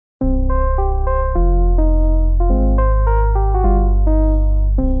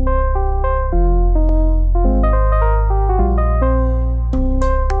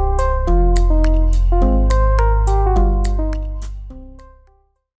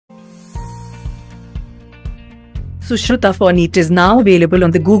Sushruta for NEET is now available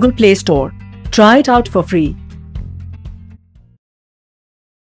on the Google Play Store. Try it out for free.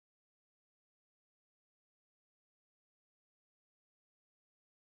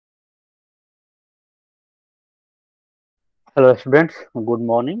 Hello students, good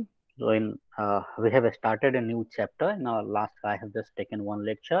morning. We have started a new chapter. In our last I have just taken one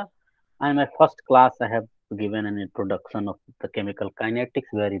lecture. In my first class I have given an introduction of the chemical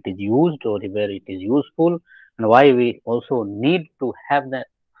kinetics, where it is used or where it is useful, and why we also need to have the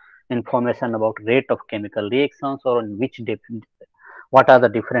information about rate of chemical reactions, or in what are the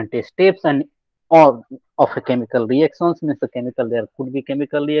different steps and of a chemical reactions. Means there could be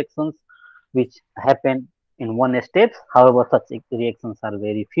chemical reactions which happen in one step. However, such reactions are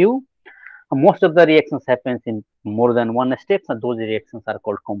very few. Most of the reactions happens in more than one steps, and those reactions are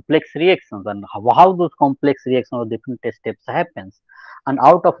called complex reactions. And how those complex reactions or different steps happens, and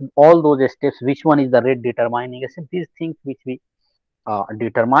out of all those steps, which one is the rate determining step? These things which we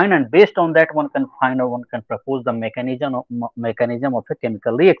determine, and based on that one can find, or one can propose the mechanism of a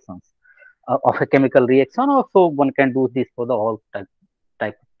chemical reactions, of a chemical reaction. Also one can do this for the all type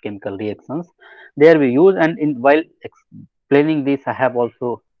of chemical reactions. There we use, and in while explaining this I have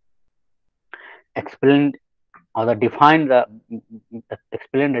also explained or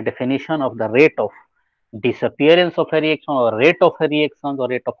explained the definition of the rate of disappearance of a reaction, or rate of a reaction, or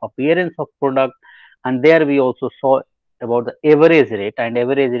rate of appearance of product. And there we also saw about the average rate, and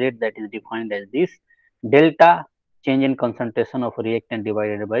average rate that is defined as this: delta, change in concentration of reactant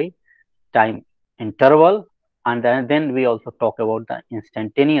divided by time interval. And then we also talk about the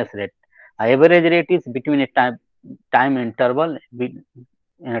instantaneous rate. Average rate is between a time interval, in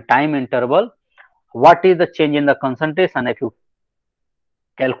a time interval, what is the change in the concentration. If you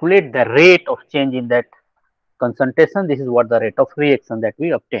calculate the rate of change in that concentration, this is what the rate of reaction that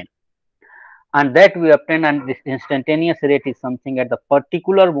we obtain. And that we obtain, and this instantaneous rate is something at the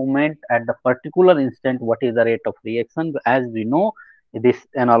particular moment, at the particular instant, what is the rate of reaction. As we know, this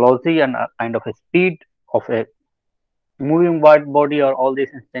analogy and a kind of a speed of a moving body, or all this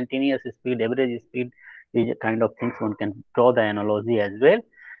instantaneous speed, average speed, is a kind of things one can draw the analogy as well.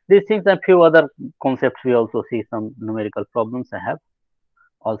 These things and few other concepts we also see some numerical problems I have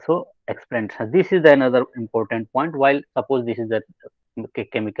also explained. So this is another important point. While suppose this is the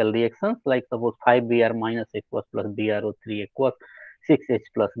chemical reactions, like suppose 5Br minus aqueous plus BrO3 aqueous 6H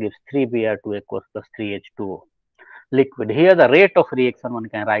plus gives 3Br2 aqueous plus 3H2O liquid. Here the rate of reaction one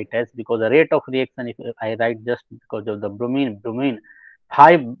can write as, because the rate of reaction, if I write just because of the bromine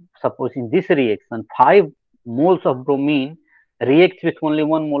 5, suppose in this reaction 5 moles of bromine reacts with only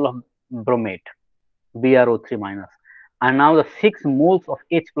 1 mole of bromate, BrO3 minus, and now the 6 moles of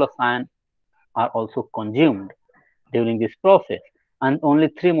H plus ion are also consumed during this process, and only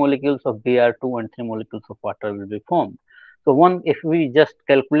 3 molecules of Br2 and 3 molecules of water will be formed. So if we just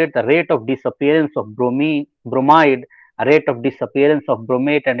calculate the rate of disappearance of bromide, a rate of disappearance of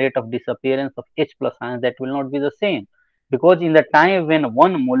bromate, and rate of disappearance of H plus ion, that will not be the same, because in the time when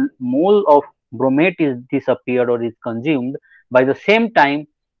 1 mole of bromate is disappeared or is consumed, by the same time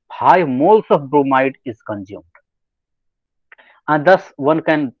 5 moles of bromide is consumed. And thus one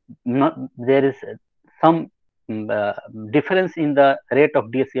can there is some difference in the rate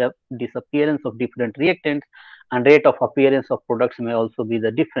of disappearance of different reactants, and rate of appearance of products may also be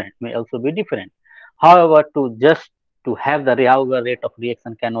different. However, to have the rate of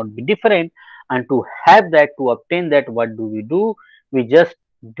reaction cannot be different, and to have that, to obtain that, what do? We just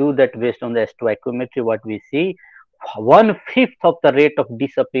do that based on the stoichiometry. What we see, 1/5 of the rate of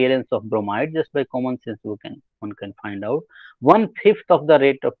disappearance of bromide, just by common sense one can find out 1/5 of the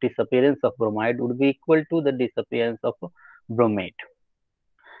rate of disappearance of bromide would be equal to the disappearance of bromate,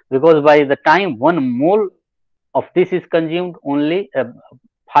 because by the time 1 mole of this is consumed, only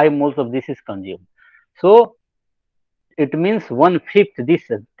 5 moles of this is consumed. So it means 1/5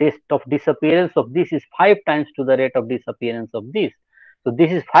 this of disappearance of this is 5 times to the rate of disappearance of this. So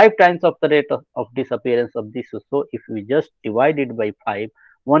this is 5 times of the rate of disappearance of this. So if we just divide it by 5,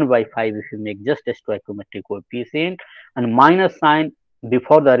 1 by 5, if you make just a stoichiometric coefficient, and minus sign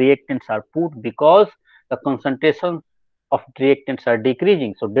before the reactants are put, because the concentration of reactants are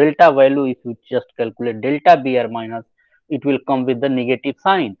decreasing. So delta value, if you just calculate delta Br minus, it will come with the negative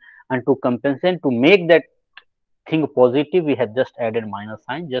sign. And to compensate, to make that thing positive, we have just added minus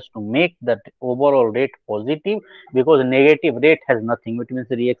sign, just to make that overall rate positive, because negative rate has nothing. It means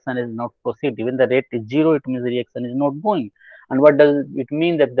the reaction is not proceeding. When the rate is 0, it means the reaction is not going. And what does it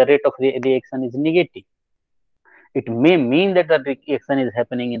mean? That the rate of reaction is negative. It may mean that the reaction is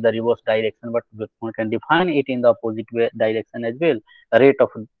happening in the reverse direction, but one can define it in the opposite direction as well. The rate of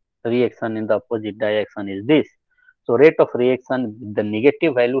reaction in the opposite direction is this. So rate of reaction with the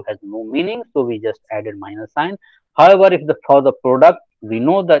negative value has no meaning, so we just added minus sign. However, if for the product, we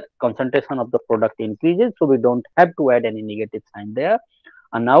know that concentration of the product increases, so we don't have to add any negative sign there.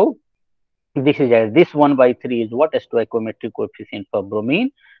 And now this is as this 1 by 3 is what stoichiometric coefficient for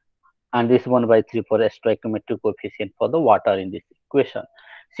bromine, and this 1 by 3 for stoichiometric coefficient for the water in this equation.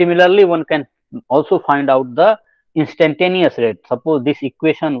 Similarly, one can also find out the instantaneous rate. Suppose this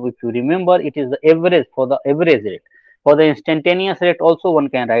equation, if you remember, it is the average for the average rate. For the instantaneous rate also one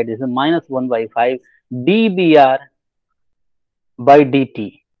can write this is minus 1 by 5 dBr by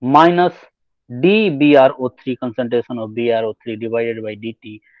dt minus dBrO3 concentration of BrO3 divided by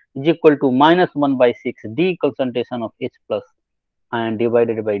dt is equal to minus 1 by 6 d concentration of H plus and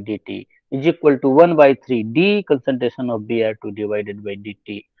divided by dt is equal to 1 by 3 d concentration of Br2 divided by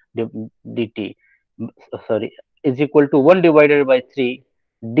dt sorry is equal to 1 divided by 3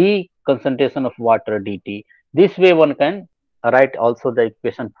 d concentration of water dt. This way one can write also the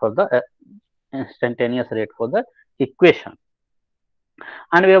equation for the instantaneous rate for the equation.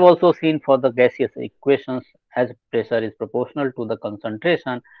 And we have also seen for the gaseous equations, as pressure is proportional to the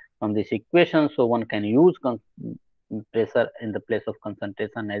concentration from this equation, so one can use pressure in the place of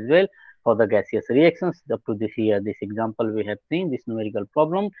concentration as well for the gaseous reactions. Up to this here, this example we have seen, this numerical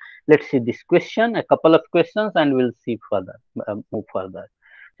problem. Let's see this question, a couple of questions, and we'll see further, move further.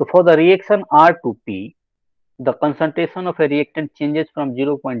 So for the reaction R to P, the concentration of a reactant changes from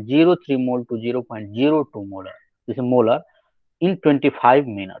 0.03 mole to 0.02 molar. This is molar in 25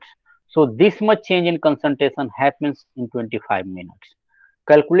 minutes. So this much change in concentration happens in 25 minutes.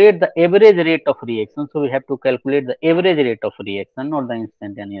 Calculate the average rate of reaction. So we have to calculate the average rate of reaction, not the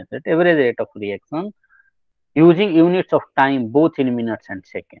instantaneous rate, average rate of reaction using units of time both in minutes and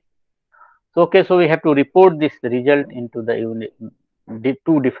seconds. So okay, so we have to report this result into the unit, the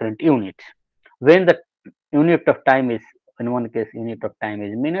two different units. When the unit of time is, in one case unit of time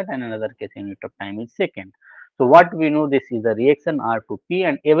is minute and another case unit of time is second. So what we know, this is the reaction R to P,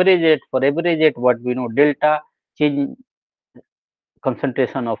 and average rate, for average rate what we know, delta change in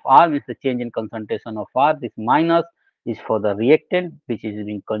concentration of R means the change in concentration of R. This minus is for the reactant which is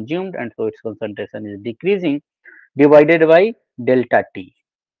being consumed, and so its concentration is decreasing, divided by delta T.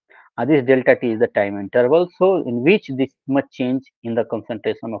 This delta T is the time interval, so in which this much change in the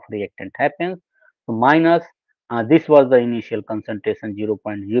concentration of reactant happens. So minus this was the initial concentration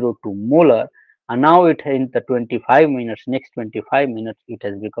 0.02 molar, and now it in the 25 minutes, next 25 minutes it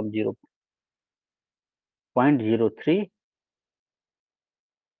has become 0.03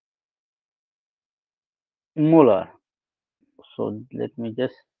 molar. So let me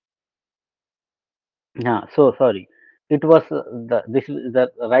just, so sorry, it was this is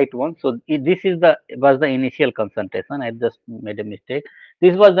the right one. So this is the was the initial concentration. I just made a mistake.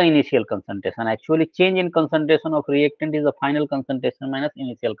 This was the initial concentration. Actually, change in concentration of reactant is the final concentration minus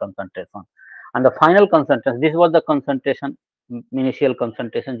initial concentration, and the final concentration, this was the concentration, initial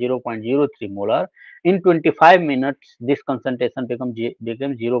concentration 0.03 molar. In 25 minutes, this concentration became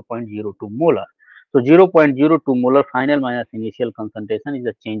 0.02 molar. So 0.02 molar final minus initial concentration is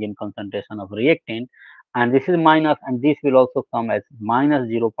the change in concentration of reactant, and this is minus, and this will also come as minus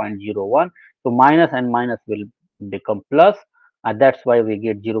 0.01. So minus and minus will become plus, and that's why we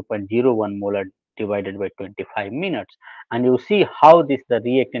get 0.01 molar divided by 25 minutes. And you see how this, the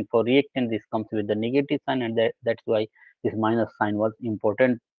reactant, for reactant this comes with the negative sign, and that's why this minus sign was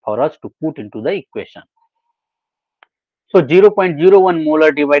important for us to put into the equation. So 0.01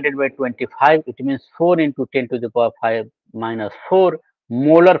 molar divided by 25, it means 4 into 10 to the power 5 minus 4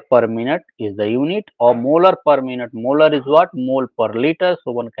 molar per minute is the unit, or molar per minute. Molar is what? Mole per liter.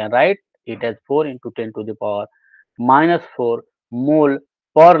 So one can write it as 4 into 10 to the power minus 4 mole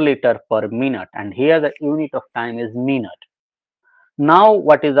per liter per minute, and here the unit of time is minute. Now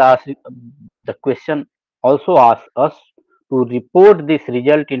what is asked, the question also asks us to report this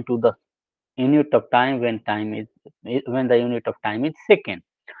result into the unit of time when when the unit of time is second.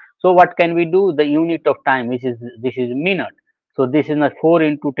 So what can we do? The unit of time, which is, this is minute. So this is not 4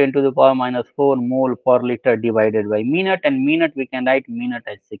 into 10 to the power minus 4 mole per liter divided by minute, and minute we can write minute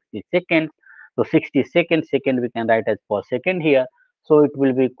as 60 seconds. So 60 seconds, second we can write as per second here. So it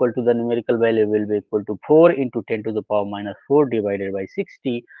will be equal to, the numerical value will be equal to 4 into 10 to the power minus 4 divided by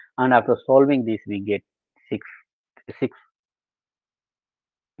 60, and after solving this we get 6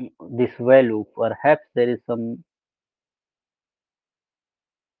 this value. Perhaps there is some,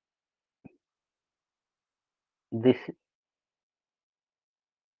 this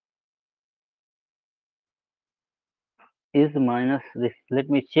is minus this. Let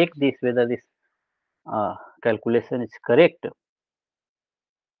me check this whether this calculation is correct.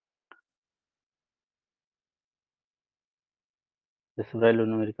 this value,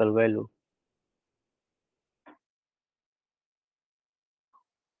 numerical value.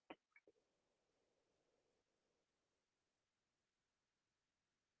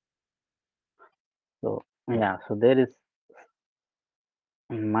 So yeah, so there is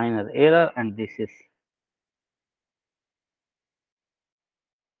minor error, and this is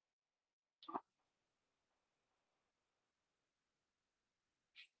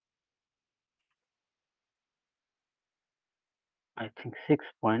I think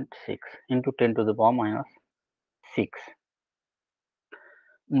 6.6 into 10 to the power minus 6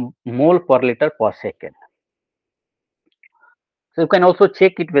 mole per liter per second. So you can also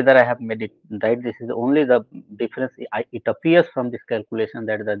check it whether I have made it right. This is only the difference. It appears from this calculation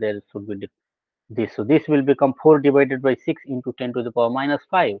that there should be this. So this will become 4 divided by 6 into 10 to the power minus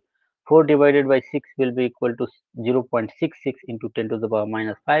 5. 4 divided by 6 will be equal to 0.66 into 10 to the power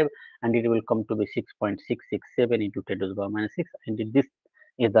minus 5, and it will come to be 6.667 into 10 to the power minus 6, and this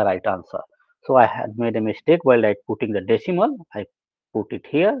is the right answer. So I had made a mistake while I putting the decimal. I put it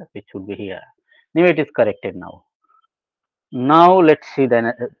here, which should be here. Anyway, it is corrected now. Now let's see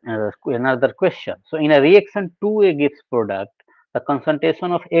another question. So in a reaction 2A gives product, the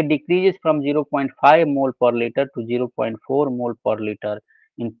concentration of A decreases from 0.5 mole per liter to 0.4 mole per liter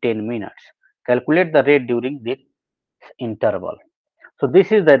in 10 minutes. Calculate the rate during this interval. So this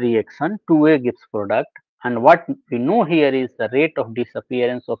is the reaction 2A gives product, and what we know here is the rate of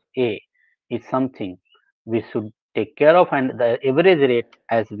disappearance of A is something we should take care of, and the average rate,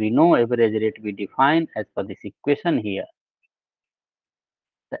 as we know, average rate we define as per this equation here.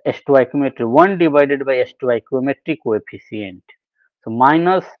 The stoichiometry 1 divided by stoichiometry coefficient. So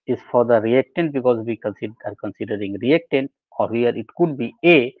minus is for the reactant because we are considering reactant, or here it could be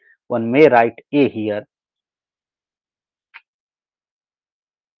A. One may write A here.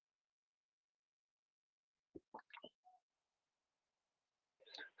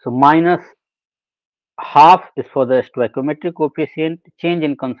 So minus half is for the stoichiometric coefficient change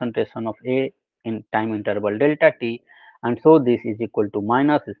in concentration of A in time interval delta t, and so this is equal to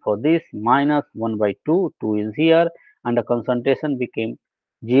minus is for this minus 1 by 2, 2 is here, and the concentration became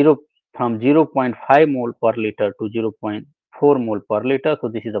 0 from 0.5 mole per liter to 0.4 mole per liter. So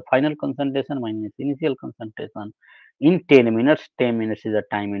this is the final concentration minus initial concentration in 10 minutes. 10 minutes is the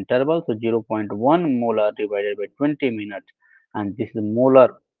time interval, so 0.1 molar divided by 20 minutes, and this is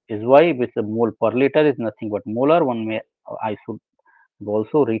molar is why with the mole per liter is nothing but molar. One may I should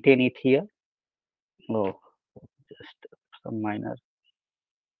also retain it here. Oh, just some minor.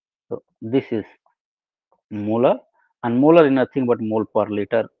 So this is molar, and molar is nothing but mole per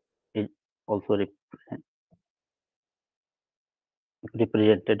liter is also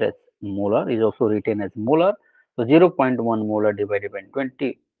represented as molar, is also written as molar. So 0.1 molar divided by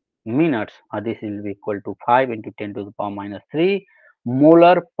 20 minutes, this will be equal to 5 into 10 to the power minus 3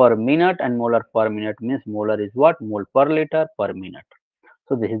 molar per minute, and molar per minute means molar is what? Mole per liter per minute.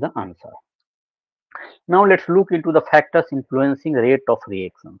 So this is the answer. Now let's look into the factors influencing rate of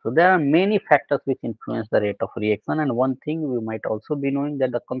reaction. So there are many factors which influence the rate of reaction, and one thing we might also be knowing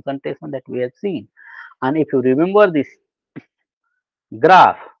that the concentration that we have seen. And if you remember this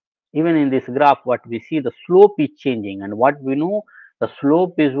graph, even in this graph what we see, the slope is changing, and what we know, the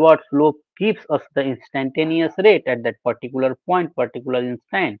slope is what? Slope gives us the instantaneous rate at that particular point, particular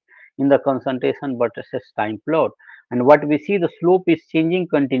instant in the concentration versus time plot. And what we see, the slope is changing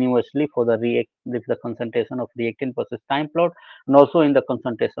continuously for the the concentration of reactant versus time plot, and also in the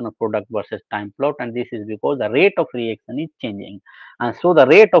concentration of product versus time plot, and this is because the rate of reaction is changing, and so the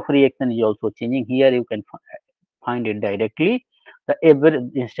rate of reaction is also changing. Here you can find it directly. The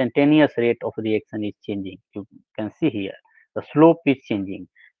average instantaneous rate of reaction is changing. You can see here the slope is changing.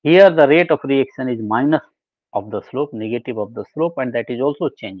 Here the rate of reaction is minus of the slope, negative of the slope, and that is also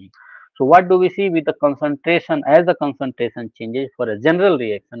changing. So what do we see with the concentration? As the concentration changes for a general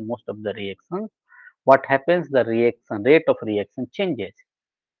reaction, most of the reactions, what happens? The reaction rate of reaction changes.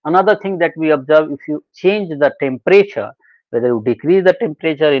 Another thing that we observe, if you change the temperature, whether you decrease the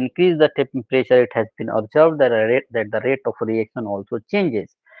temperature, increase the temperature, it has been observed that, that the rate of reaction also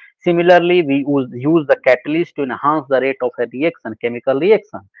changes. Similarly, we use the catalyst to enhance the rate of a reaction, chemical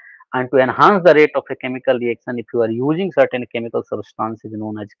reaction. And to enhance the rate of a chemical reaction, if you are using certain chemical substances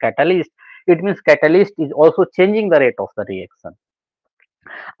known as catalyst, it means catalyst is also changing the rate of the reaction.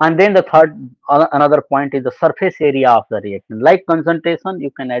 And then the third, another point is the surface area of the reactant. Like concentration,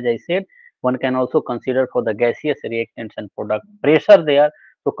 you can, as I said, one can also consider for the gaseous reactants and product pressure there.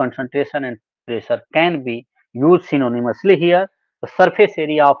 So concentration and pressure can be used synonymously here. The surface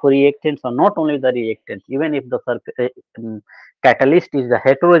area of reactants are not only the reactants, even if the catalyst is the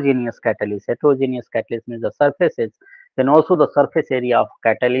heterogeneous catalyst. Heterogeneous catalyst means the surfaces Then also the surface area of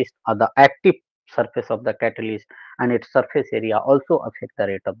catalyst or the active surface of the catalyst and its surface area also affect the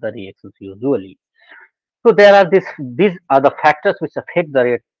rate of the reactions usually. So there are these are the factors which affect the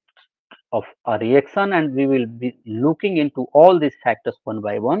rate of a reaction, and we will be looking into all these factors one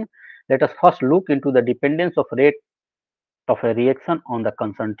by one. Let us first look into the dependence of rate of a reaction on the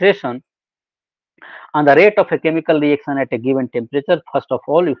concentration and the rate of a chemical reaction at a given temperature. First of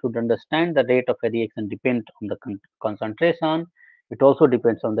all, you should understand the rate of a reaction depends on the concentration. It also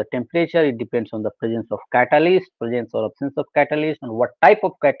depends on the temperature. It depends on the presence of catalyst, presence or absence of catalyst, and what type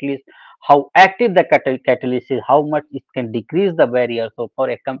of catalyst, how active the catalyst is, how much it can decrease the barrier. So, for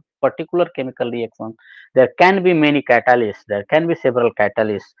a particular chemical reaction, there can be many catalysts. There can be several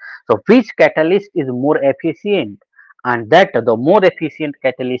catalysts. So, which catalyst is more efficient? And that the more efficient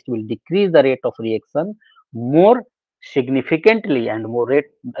catalyst will decrease the rate of reaction more significantly, and more rate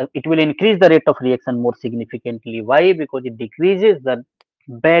it will increase the rate of reaction more significantly. Why? Because it decreases the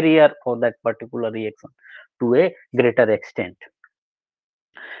barrier for that particular reaction to a greater extent.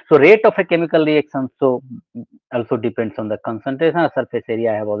 So rate of a chemical reaction also depends on the concentration or surface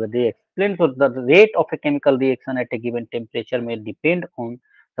area. I have already explained. So the rate of a chemical reaction at a given temperature may depend on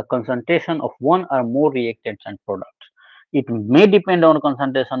the concentration of one or more reactants and products. It may depend on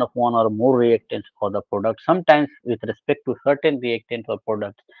concentration of one or more reactants or the product. Sometimes with respect to certain reactants or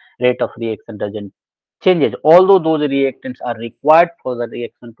products, rate of reaction doesn't changes. Although those reactants are required for the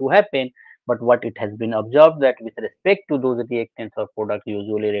reaction to happen, but what it has been observed that with respect to those reactants or products,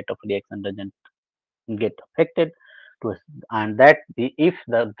 usually rate of reaction doesn't get affected to us, and that if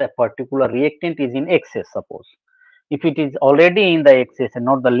the particular reactant is in excess, suppose if it is already in the excess and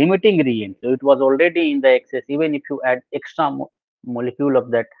not the limiting reagent, so it was already in the excess, even if you add extra molecule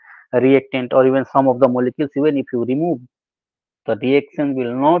of that reactant or even some of the molecules, even if you remove, the reaction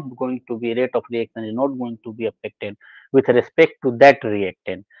will not going to be, rate of reaction is not going to be affected with respect to that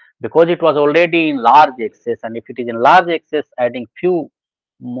reactant, because it was already in large excess. And if it is in large excess, adding few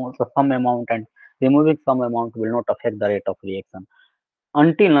more, some amount and removing some amount will not affect the rate of reaction.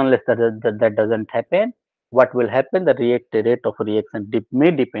 Until unless that doesn't happen, what will happen, the rate of reaction may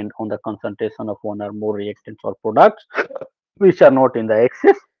depend on the concentration of one or more reactants or products which are not in the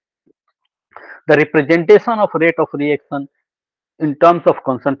excess. The representation of rate of reaction in terms of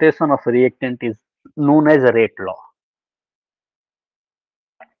concentration of reactant is known as a rate law.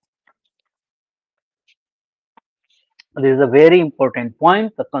 This is a very important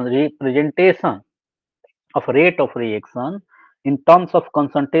point. The representation of rate of reaction in terms of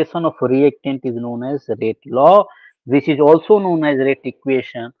concentration of reactant is known as rate law, which is also known as rate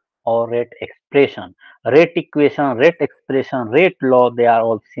equation or rate expression. Rate equation, rate expression, rate law, they are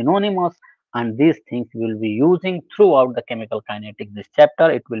all synonymous, and these things will be using throughout the chemical kinetics. This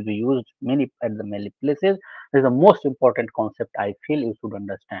chapter, it will be used at the many places. This is the most important concept I feel you should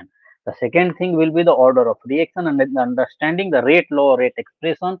understand. The second thing will be the order of reaction, and understanding the rate law or rate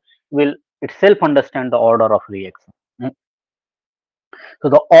expression will itself understand the order of reaction. So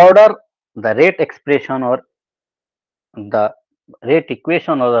the order, the rate expression or the rate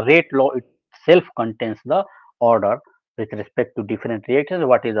equation or the rate law itself contains the order with respect to different reactions.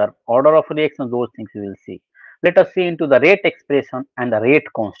 What is our order of reaction? Those things we will see. Let us see into the rate expression and the rate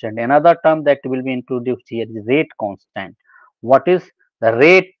constant. Another term that will be introduced here is rate constant. What is the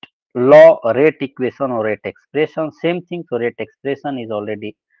rate law, rate equation or rate expression? Same thing. So rate expression is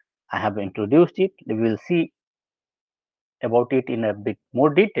already, I have introduced it. We will see about it in a bit more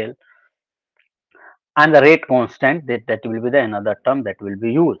detail. And the rate constant, that will be the another term that will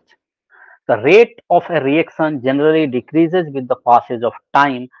be used. The rate of a reaction generally decreases with the passage of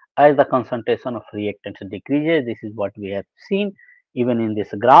time as the concentration of reactants decreases. This is what we have seen even in this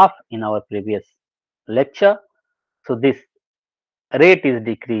graph in our previous lecture. So this rate is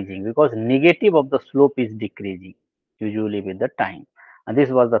decreasing because negative of the slope is decreasing usually with the time. And this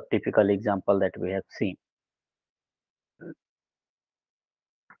was the typical example that we have seen.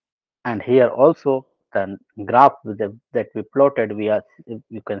 And here also the graph that we plotted,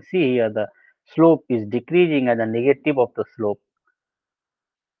 you can see here the slope is decreasing and the negative of the slope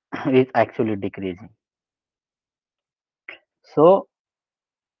is actually decreasing. So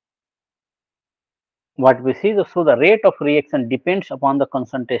what we see, so the rate of reaction depends upon the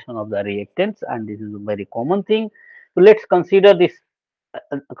concentration of the reactants, and this is a very common thing. So let's consider this,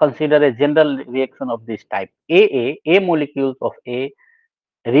 consider a general reaction of this type. A molecules of A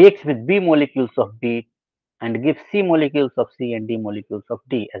reacts with B molecules of B and gives C molecules of C and D molecules of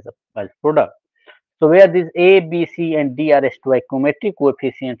D as product. So where these A, B, C and D are stoichiometric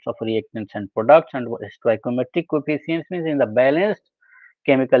coefficients of reactants and products, and stoichiometric coefficients means in the balanced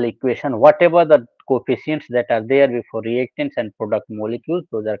chemical equation, whatever the coefficients that are there before reactants and product molecules.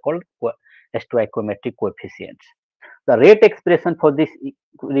 Those are called stoichiometric coefficients. The rate expression for this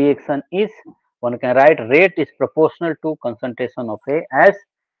reaction is, one can write rate is proportional to concentration of A, as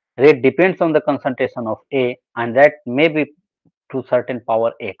rate depends on the concentration of A, and that may be to certain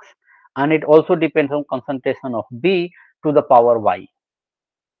power x, and it also depends on concentration of B to the power y.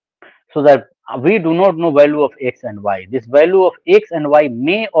 So that we do not know value of x and y. This value of x and y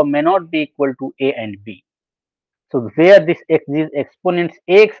may or may not be equal to A and B. So where these exponents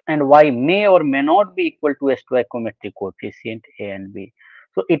x and y may or may not be equal to a stoichiometric coefficient A and B.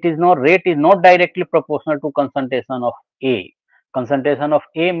 So it is not, rate is not directly proportional to concentration of A. Concentration of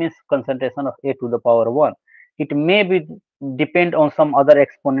A means concentration of A to the power 1. It may be depend on some other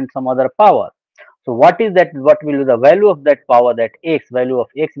exponent, some other power. So what is that? What will be the value of that power, that x, value of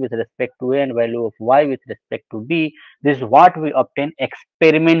x with respect to A and value of y with respect to B? This is what we obtain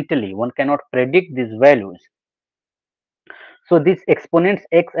experimentally. One cannot predict these values. So these exponents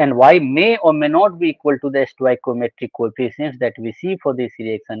x and y may or may not be equal to the stoichiometric coefficients that we see for this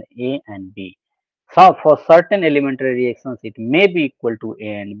reaction A and B. So for certain elementary reactions it may be equal to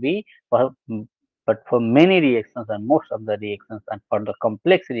A and B, but for many reactions and most of the reactions and for the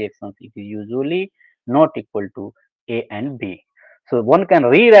complex reactions it is usually not equal to A and B. So one can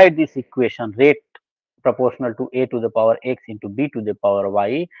rewrite this equation, rate proportional to A to the power x into B to the power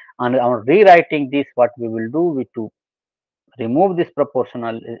y, and on rewriting this what we will do, we to remove this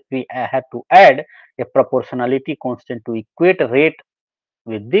proportional, we have to add a proportionality constant to equate rate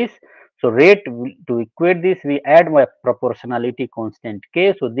with this. So rate, to equate this we add my proportionality constant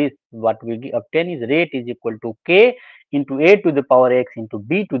k. So this what we obtain is rate is equal to k into A to the power x into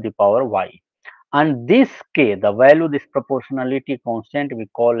B to the power y, and this k, the value, this proportionality constant, we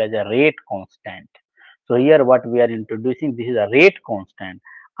call as a rate constant. So here what we are introducing, this is a rate constant,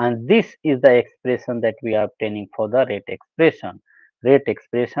 and this is the expression that we are obtaining for the rate expression. Rate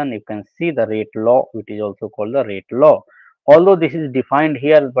expression, you can see the rate law, which is also called the rate law. Although this is defined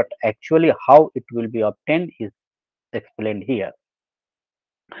here, but actually how it will be obtained is explained here.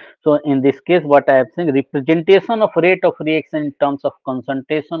 So in this case, what I am saying, representation of rate of reaction in terms of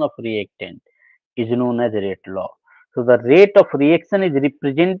concentration of reactant is known as rate law. So the rate of reaction is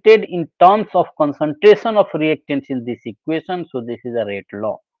represented in terms of concentration of reactants in this equation. So this is a rate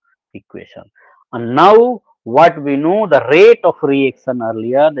law equation. And now what we know, the rate of reaction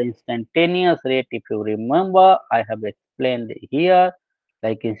earlier, the instantaneous rate, if you remember, I have explained here,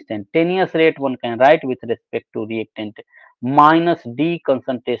 like instantaneous rate one can write with respect to reactant minus d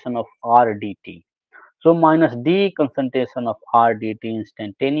concentration of R dt. So minus d concentration of R dt,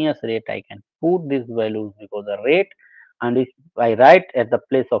 instantaneous rate, I can put these values because the rate, and if I write at the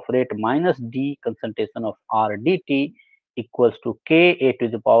place of rate minus d concentration of R dt equals to k A to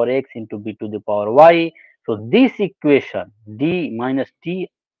the power x into B to the power y. So this equation, d minus d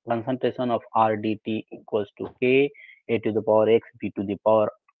concentration of R dt equals to k A to the power x B to the power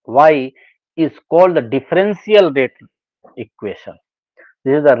y, is called the differential rate equation.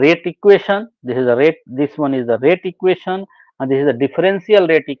 This is the rate equation, this is the rate, this one is the rate equation, and this is the differential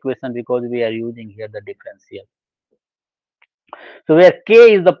rate equation because we are using here the differential. So where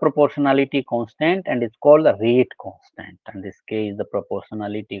k is the proportionality constant and it's called the rate constant, and this k is the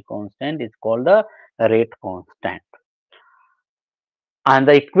proportionality constant, is called the rate constant. And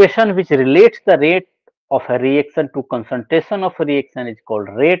the equation which relates the rate of a reaction to concentration of a reaction is called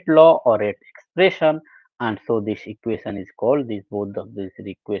rate law or rate expression. And so this equation is called, these both of these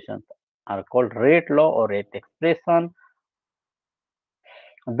equations are called rate law or rate expression.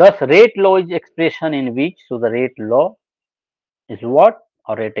 Thus rate law is expression in which, so the rate law is what,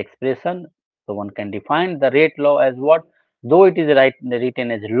 or rate expression. So one can define the rate law as what, though it is written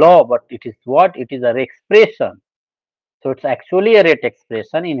as law, but it is what, it is a expression. So it's actually a rate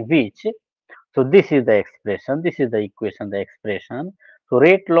expression in which, so this is the expression, this is the equation, the expression. So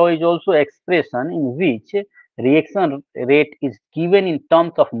rate law is also expression in which reaction rate is given in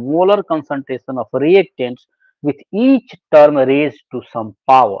terms of molar concentration of reactants with each term raised to some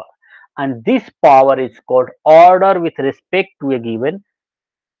power. And this power is called order with respect to a given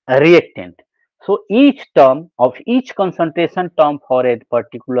reactant. So each term of each concentration term for a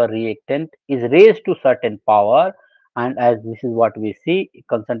particular reactant is raised to certain power, and as this is what we see,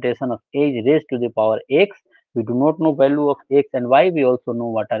 concentration of A is raised to the power x. We do not know value of x and y, we also know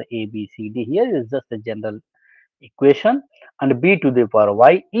what are A, B, C, D. Here is just a general equation, and B to the power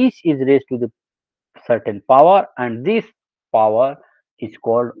y, each is raised to the certain power, and this power is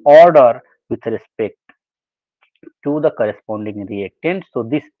called order with respect to the corresponding reactant. So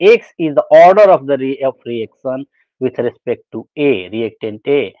this x is the order of the reaction with respect to A, reactant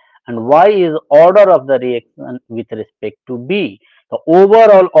A, and y is order of the reaction with respect to B. The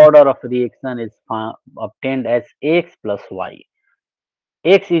overall order of reaction is obtained as x plus y.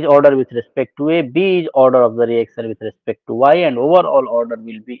 X is order with respect to A, B is order of the reaction with respect to Y, and overall order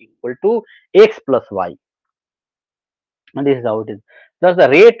will be equal to X plus Y. And this is how it is. Thus, the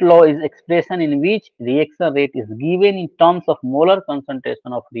rate law is expression in which reaction rate is given in terms of molar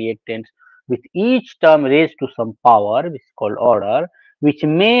concentration of reactants, with each term raised to some power, which is called order, which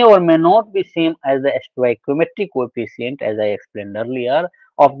may or may not be same as the stoichiometric coefficient, as I explained earlier,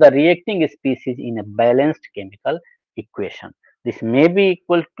 of the reacting species in a balanced chemical equation. This may be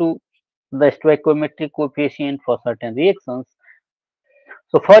equal to the stoichiometric coefficient for certain reactions.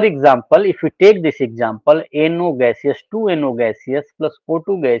 So, for example, if we take this example, NO gaseous 2NO gaseous plus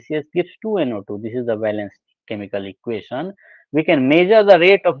O2 gaseous gives 2NO2. This is the balanced chemical equation. We can measure the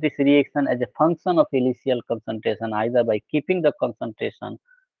rate of this reaction as a function of initial concentration, either by keeping the concentration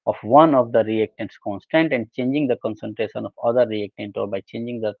of one of the reactants constant and changing the concentration of other reactant, or by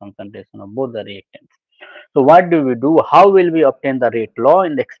changing the concentration of both the reactants. So, what do we do? How will we obtain the rate law?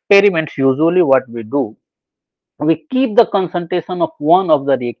 In the experiments, usually what we do, we keep the concentration of one of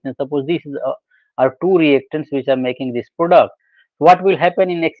the reactants. Suppose these are two reactants which are making this product. What will happen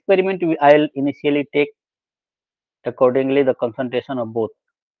in experiment? I'll initially take accordingly the concentration of both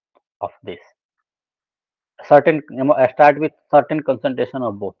of this. Certain, I start with certain concentration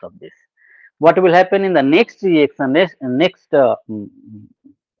of both of this. What will happen in the next reaction, next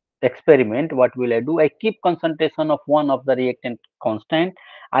experiment? What will I do? I keep concentration of one of the reactant constant.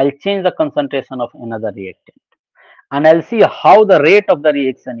 I'll change the concentration of another reactant, and I'll see how the rate of the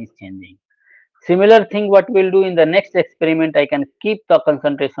reaction is changing. Similar thing what we'll do in the next experiment, I can keep the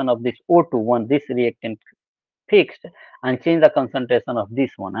concentration of this O2 one, this reactant fixed, and change the concentration of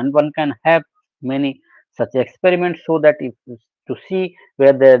this one. And one can have many such experiments, so that if to see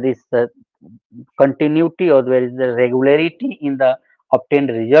where there is continuity or there is the regularity in the obtained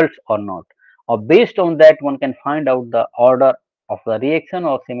results or not. Or based on that, one can find out the order of the reaction,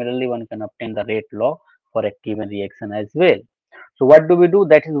 or similarly one can obtain the rate law for a given reaction as well. So what do we do?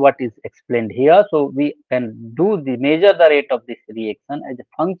 That is what is explained here. So we can do the measure the rate of this reaction as a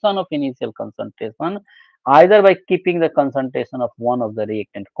function of initial concentration, either by keeping the concentration of one of the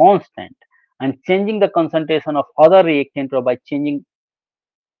reactant constant and changing the concentration of other reactant, or by changing.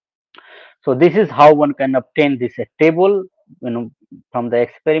 So this is how one can obtain this table, from the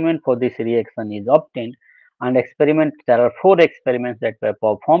experiment for this reaction is obtained. And experiment, there are 4 experiments that were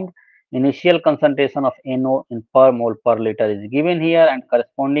performed. Initial concentration of NO in per mole per liter is given here, and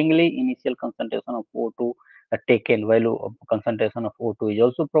correspondingly initial concentration of O2, the taken value of concentration of O2 is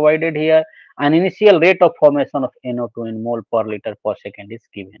also provided here, and initial rate of formation of NO2 in mole per liter per second is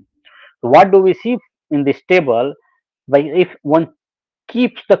given. So what do we see in this table? By if one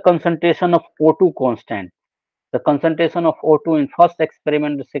keeps the concentration of O2 constant, the concentration of O2 in first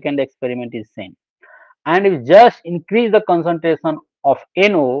experiment, the second experiment is same, and if just increase the concentration of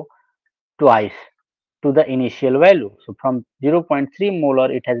NO twice to the initial value. So from 0.3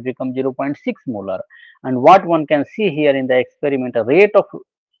 molar it has become 0.6 molar, and what one can see here in the experiment, the rate of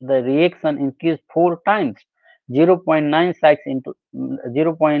the reaction increased 4 times. 0.96 into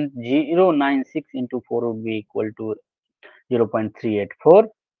 0.096 into 4 would be equal to 0.384.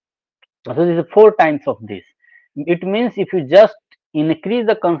 So this is 4 times of this. It means if you just increase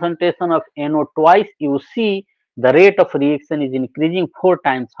the concentration of NO twice, you see the rate of reaction is increasing 4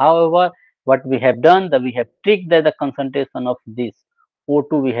 times. However, what we have done, that we have tricked that the concentration of this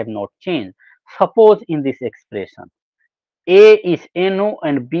O2 we have not changed. Suppose in this expression, A is NO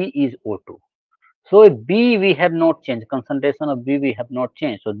and B is O2. So B we have not changed, concentration of B we have not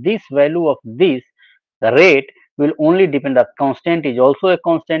changed. So this value of this, the rate will only depend, the constant is also a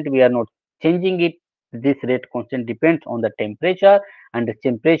constant, we are not changing it. This rate constant depends on the temperature, and the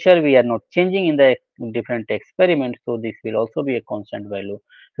temperature we are not changing in the different experiments. So this will also be a constant value.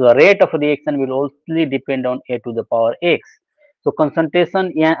 So the rate of reaction will only depend on A to the power x. So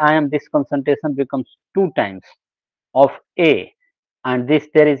concentration, yeah, this concentration becomes 2 times of A, and this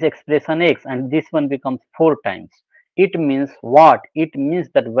there is expression x, and this one becomes 4 times. It means what? It means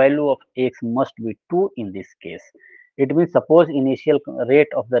that value of x must be 2 in this case. It means suppose initial rate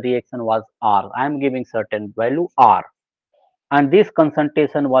of the reaction was r, I am giving certain value r, and this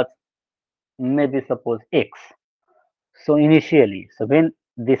concentration was maybe suppose x. So initially, so when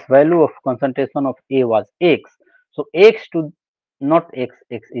this value of concentration of A was x, so x to not x,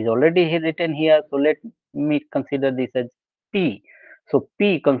 x is already written here. So let me consider this as P. So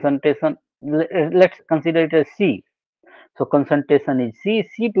P concentration, let's consider it as C. So concentration is C,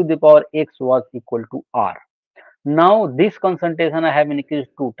 C to the power x was equal to R. Now this concentration I have increased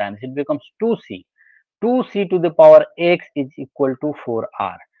 2 times. It becomes 2C. 2C to the power x is equal to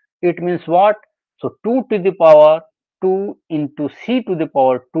 4R. It means what? So 2 to the power 2 into C to the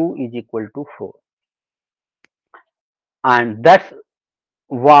power 2 is equal to 4. And that's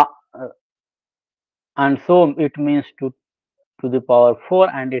what, and so it means 2 to the power 4,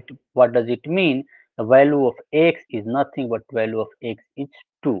 and it, what does it mean? The value of x is nothing but value of x is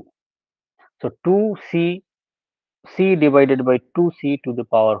 2. So 2C, C divided by 2C to the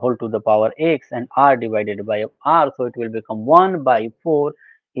power whole to the power x, and R divided by R, so it will become 1 by 4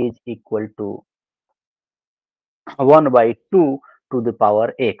 is equal to 1 by 2 to the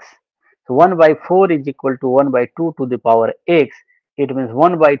power x. So 1 by 4 is equal to 1 by 2 to the power x. It means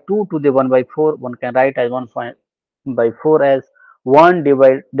 1 by 2 to the 1 by 4, one can write as 1 by 4 as 1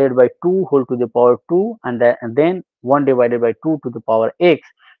 divided by 2 whole to the power 2, and then 1 divided by 2 to the power x.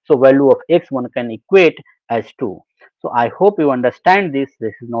 So value of x one can equate as 2. So I hope you understand this.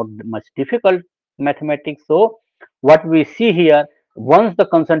 This is not much difficult mathematics. So what we see here, once the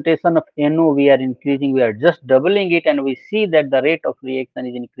concentration of NO we are increasing, we are just doubling it, and we see that the rate of reaction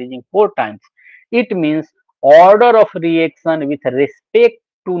is increasing 4 times. It means order of reaction with respect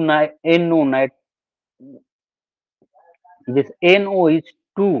to NO, this NO is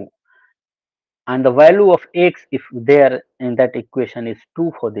 2, and the value of x if there in that equation is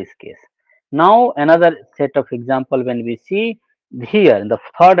 2 for this case. Now another set of example, when we see here in the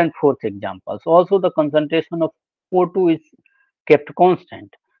third and fourth examples, also the concentration of O2 is kept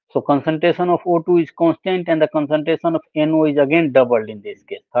constant. So concentration of O2 is constant, and the concentration of NO is again doubled in this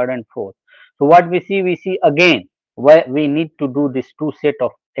case, third and fourth. So what we see again why we need to do this two set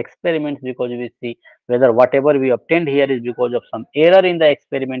of experiments, because we see whether whatever we obtained here is because of some error in the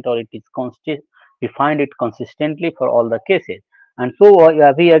experiment, or it is constant. We find it consistently for all the cases. And so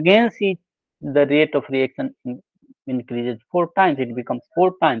we again see the rate of reaction increases 4 times. It becomes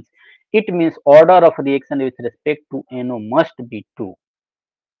 4 times. It means order of reaction with respect to NO must be 2.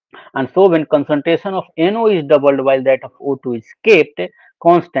 And so when concentration of NO is doubled while that of O2 is kept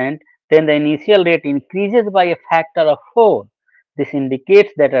constant, then the initial rate increases by a factor of 4. This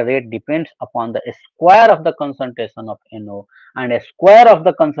indicates that a rate depends upon the square of the concentration of NO, and a square of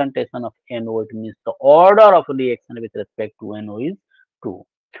the concentration of NO, it means the order of reaction with respect to NO is 2.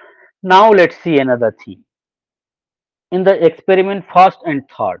 Now let's see another thing. In the experiment first and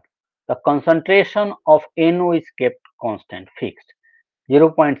third, the concentration of NO is kept constant, fixed.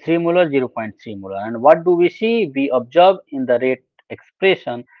 0.3 molar, 0.3 molar. And what do we see? We observe in the rate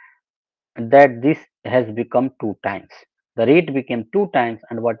expression that this has become 2 times. The rate became 2 times,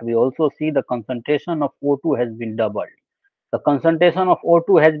 and what we also see, the concentration of O2 has been doubled. The concentration of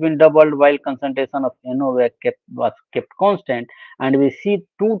O2 has been doubled while concentration of NO was kept constant, and we see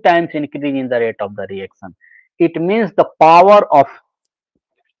 2 times increase in the rate of the reaction. It means the power of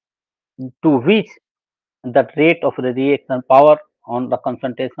to which that rate of the reaction power on the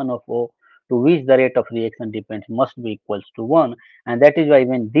concentration of O to which the rate of reaction depends must be equals to 1, and that is why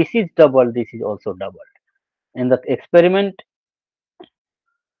when this is doubled, this is also doubled. In the experiment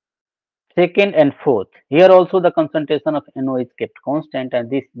second and fourth, here also the concentration of NO is kept constant, and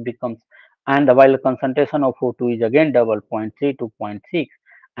this becomes, and while the concentration of O2 is again double, 0.3 to 0.6,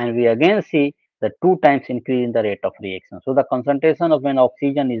 and we again see the 2 times increase in the rate of reaction. So the concentration of when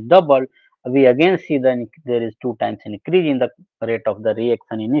oxygen is doubled, we again see that there is 2 times increase in the rate of the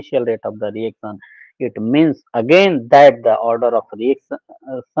reaction, initial rate of the reaction. It means again that the order of reaction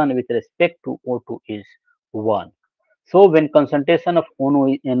with respect to O2 is 1. So when concentration of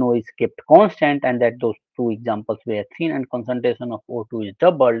NO is kept constant, and that those two examples we have seen, and concentration of O2 is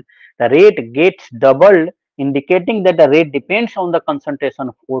doubled, the rate gets doubled, indicating that the rate depends on the concentration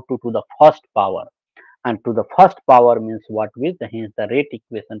of O2 to the first power. And to the first power means what with, hence the rate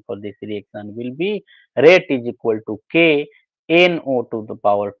equation for this reaction will be rate is equal to K NO to the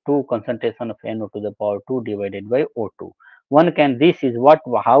power 2, concentration of NO to the power 2 divided by O2. One can, this is what,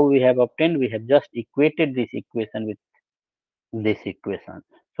 how we have obtained, we have just equated this equation with this equation.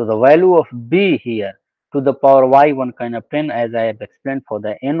 So the value of B here to the power y one can obtain as I have explained for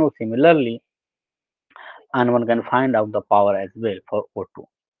the NO similarly, and one can find out the power as well for O2.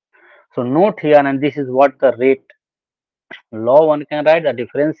 So note here, and this is what the rate law one can write, the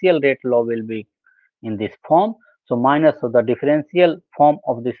differential rate law will be in this form. So minus, so the differential form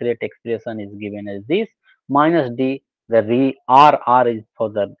of this rate expression is given as this, minus d, the R is for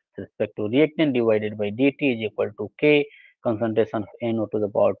the respect to reactant, divided by dt is equal to K concentration of NO to the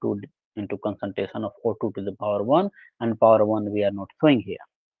power 2 into concentration of O2 to the power 1, and power 1 we are not showing here.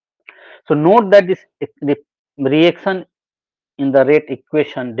 So note that this reaction in the rate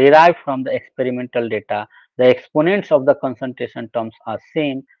equation derived from the experimental data, The exponents of the concentration terms are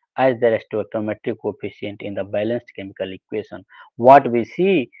same as their stoichiometric coefficient in the balanced chemical equation. What we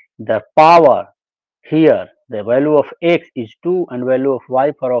see, the power here, the value of x is 2 and value of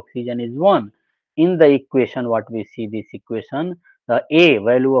y for oxygen is 1. In the equation, what we see this equation, the a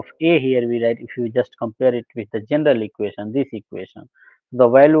value of a here we write, if you just compare it with the general equation, this equation, the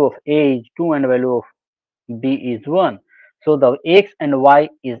value of a is 2 and value of b is 1. So the x and y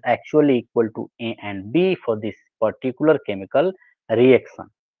is actually equal to a and b for this particular chemical reaction.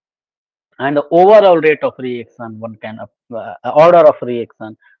 And the overall rate of reaction one can order of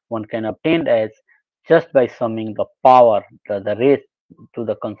reaction one can obtain as just by summing the power, the rate to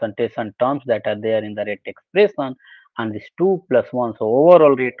the concentration terms that are there in the rate expression, and this 2 plus 1. So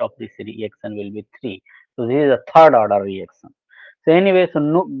overall rate of this reaction will be 3. So this is a third order reaction. So anyway, so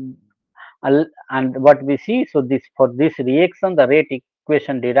no, and what we see, so this for this reaction the rate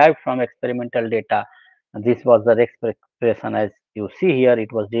equation derived from experimental data, and this was the expression as you see here,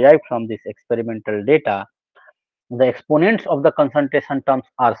 it was derived from this experimental data. The exponents of the concentration terms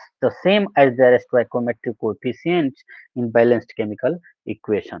are the same as their stoichiometric coefficients in balanced chemical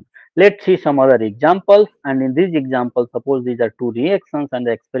equation. Let's see some other examples, and in these examples suppose these are two reactions and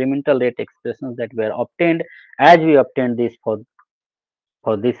the experimental rate expressions that were obtained as we obtained this for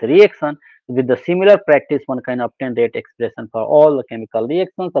this reaction. With the similar practice, one can obtain rate expression for all the chemical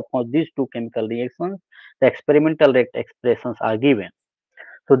reactions. Suppose these two chemical reactions, the experimental rate expressions are given.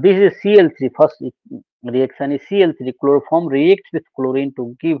 So this is Cl3. First reaction is Cl3. Chloroform reacts with chlorine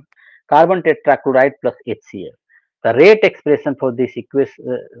to give carbon tetrachloride plus HCl. The rate expression for this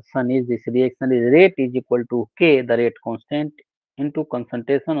equation is, this reaction is rate is equal to K, the rate constant, into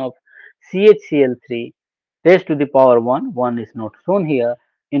concentration of CHCl3 raised to the power 1, 1 is not shown here,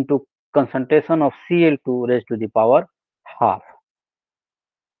 into concentration of Cl2 raised to the power half.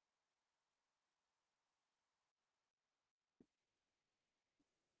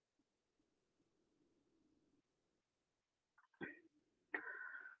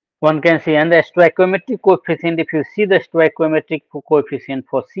 One can see, and the stoichiometric coefficient, if you see the stoichiometric coefficient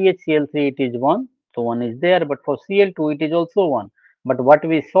for CHCl3 it is 1, so 1 is there, but for Cl2 it is also 1. But what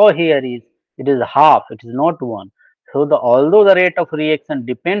we saw here is it is half, it is not 1. So the although the rate of reaction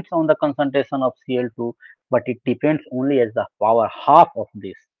depends on the concentration of Cl2, but it depends only as the power half of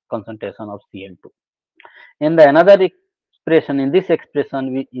this concentration of Cl2. In the another expression, in this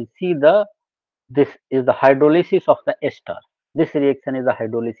expression we see the, this is the hydrolysis of the ester. This reaction is the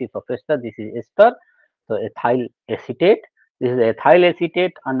hydrolysis of ester. This is ester. So ethyl acetate. This is ethyl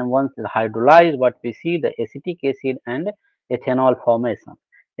acetate, and once hydrolyzed, what we see, the acetic acid and ethanol formation.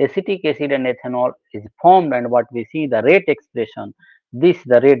 Acetic acid and ethanol is formed, and what we see, the rate expression. This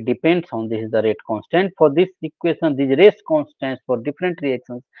the rate depends on, this is the rate constant for this equation. These rate constants for different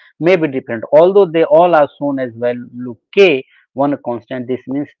reactions may be different, although they all are shown as value k, one constant. This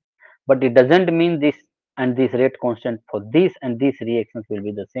means, but it doesn't mean this and this rate constant for this and these reactions will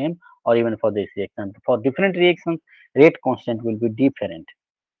be the same, or even for this reaction. For different reactions, rate constant will be different.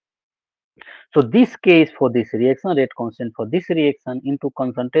 So this case for this reaction, rate constant for this reaction into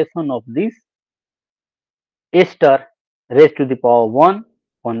concentration of this ester raised to the power 1,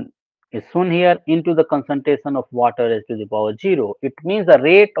 1 is shown here, into the concentration of water raised to the power 0. It means the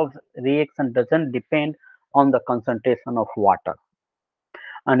rate of reaction doesn't depend on the concentration of water,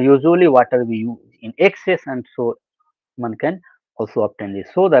 and usually water we use in excess, and so one can also obtain this.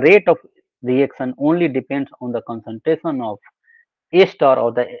 So the rate of reaction only depends on the concentration of ester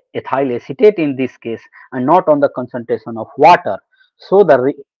or the ethyl acetate in this case, and not on the concentration of water. So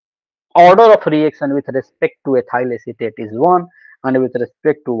the order of reaction with respect to ethyl acetate is 1, and with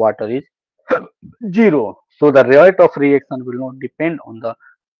respect to water is 0. So the rate of reaction will not depend on the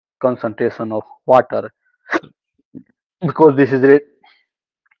concentration of water, because this is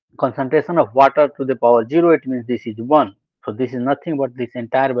concentration of water to the power 0, it means this is 1. So this is nothing but this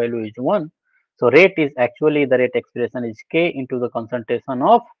entire value is 1. So rate is actually, the rate expression is K into the concentration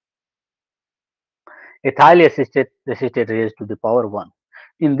of ethyl acetate raised to the power 1.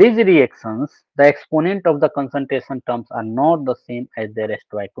 In these reactions, the exponent of the concentration terms are not the same as their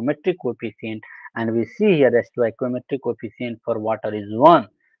stoichiometric coefficient, and we see here the stoichiometric coefficient for water is 1,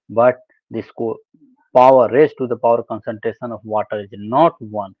 but this power raised to the power concentration of water is not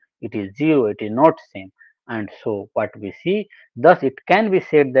 1, it is 0, it is not same. And so what we see, thus it can be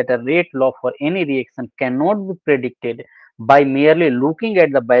said that a rate law for any reaction cannot be predicted by merely looking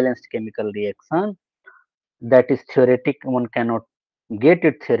at the balanced chemical reaction. That is theoretic, one cannot get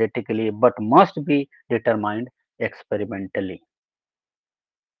it theoretically, but must be determined experimentally.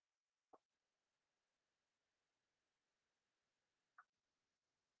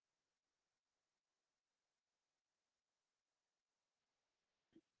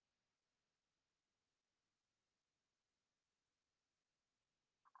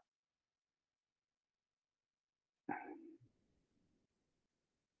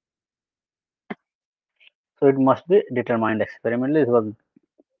 So it must be determined experimentally. This was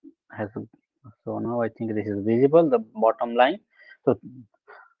has so now I think this is visible, the bottom line. So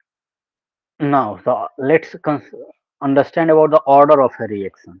now let's understand about the order of a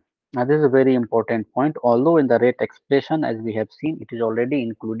reaction. Now this is a very important point. Although in the rate expression, as we have seen, it is already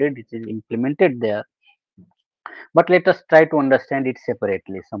included, it is implemented there. But let us try to understand it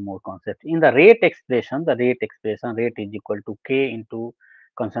separately, some more concepts. In the rate expression, rate is equal to K into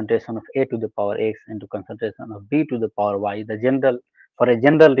concentration of A to the power X into concentration of B to the power Y. The general, for a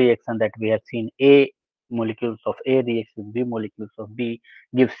general reaction that we have seen, A molecules of A reacts with B molecules of B,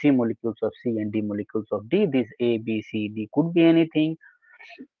 gives C molecules of C and D molecules of D. This A, B, C, D could be anything.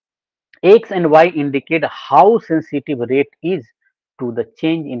 X and Y indicate how sensitive rate is to the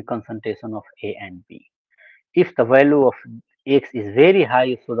change in concentration of A and B. If the value of X is very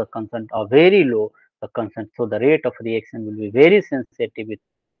high, so the constant, or very low, the constant, so the rate of reaction will be very sensitive with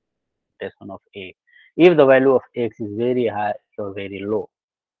concentration of A. If the value of X is very high or very low,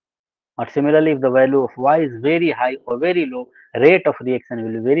 or similarly, if the value of Y is very high or very low, rate of reaction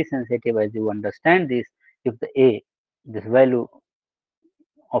will be very sensitive. As you understand this, if the A, this value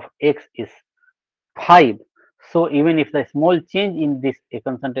of X is 5, so even if the small change in this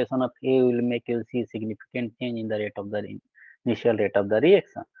concentration of A will make you see significant change in the rate of the initial rate of the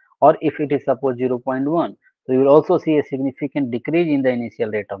reaction. Or if it is suppose 0.1, so you will also see a significant decrease in the initial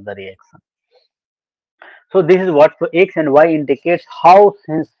rate of the reaction. So this is what, so X and Y indicates how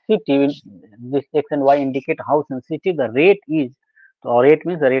sensitive, this X and Y indicate how sensitive the rate is. So rate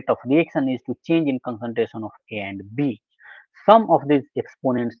means the rate of reaction is to change in concentration of A and B. Sum of these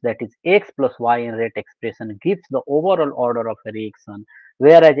exponents, that is X plus Y in rate expression, gives the overall order of a reaction,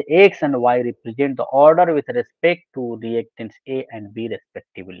 whereas X and Y represent the order with respect to reactants A and B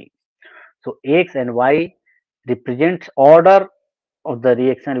respectively. So X and Y represents order of the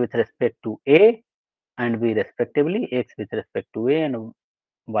reaction with respect to A and B respectively, X with respect to A and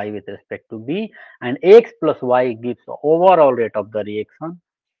Y with respect to B, and X plus Y gives the overall rate of the reaction,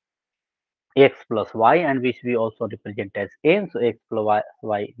 X plus Y, and which we also represent as N. So X plus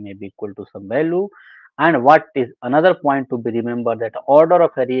Y may be equal to some value. And what is another point to be remembered, that order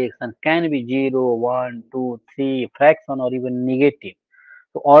of a reaction can be 0, 1, 2, 3, fraction, or even negative.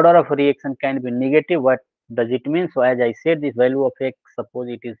 So order of a reaction can be negative. What does it mean? So as I said, this value of X, suppose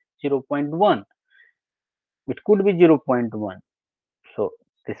it is 0.1, it could be 0.1. So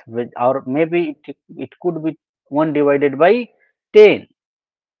this will, or maybe it could be 1 divided by 10.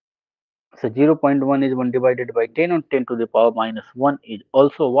 So 0.1 is 1 divided by 10, and 10 to the power minus 1 is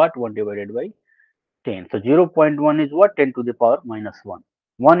also what? 1 divided by 10. So 0.1 is what? 10 to the power minus 1.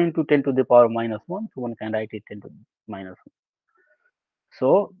 1 into 10 to the power minus 1. So one can write it 10 to the minus 1.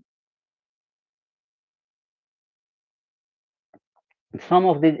 So some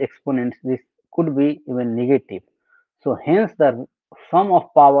of these exponents, this could be even negative. So hence the sum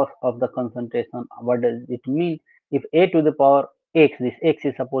of powers of the concentration, what does it mean? If A to the power X, this X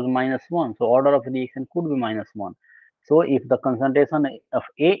is suppose minus 1, so order of reaction could be minus 1. So if the concentration of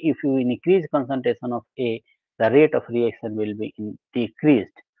A, if you increase concentration of A, the rate of reaction will be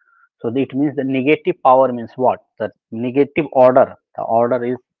decreased. So it means the negative power means what? The negative order. The order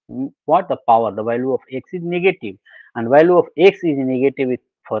is what? The power. The value of X is negative, and value of X is negative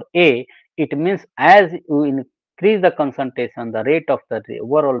for A. It means as you increase the concentration, the rate of the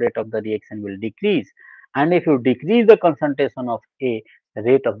overall rate of the reaction will decrease. And if you decrease the concentration of A, the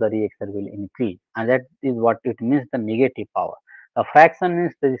rate of the reaction will increase. And that is what it means, the negative power. The fraction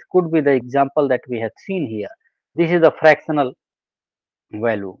means this could be the example that we have seen here. This is the fractional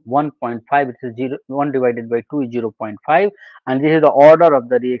value 1.5, it is 0, 1 divided by 2 is 0.5, and this is the order of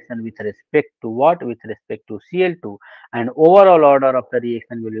the reaction with respect to what? With respect to Cl2, and overall order of the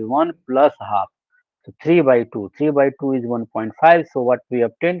reaction will be 1 plus half. So 3 by 2, 3 by 2 is 1.5. So what we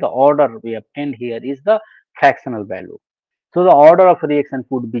obtained, the order we obtained here is the fractional value. So the order of reaction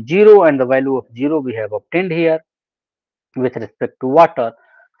could be 0, and the value of 0 we have obtained here with respect to water.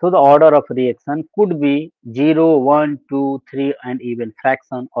 So the order of reaction could be 0, 1, 2, 3, and even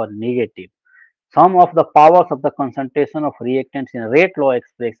fraction or negative. Sum of the powers of the concentration of reactants in rate law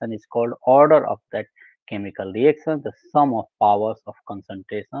expression is called order of that chemical reaction. The sum of powers of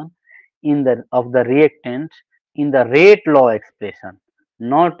concentration in the of the reactants in the rate law expression.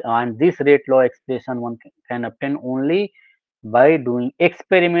 Not, and this rate law expression one can obtain only by doing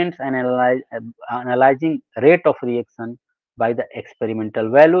experiments and analyzing rate of reaction by the experimental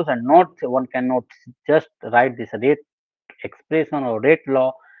values, and not one cannot just write this rate expression or rate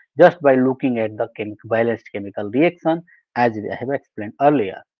law just by looking at the balanced chemical reaction, as I have explained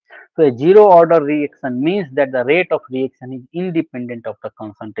earlier. So a zero order reaction means that the rate of reaction is independent of the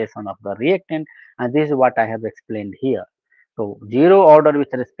concentration of the reactant, and this is what I have explained here. So zero order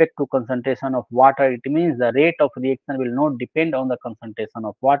with respect to concentration of water, it means the rate of reaction will not depend on the concentration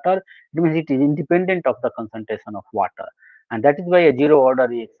of water. It means it is independent of the concentration of water. And that is why a zero order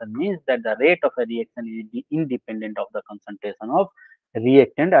reaction means that the rate of a reaction is independent of the concentration of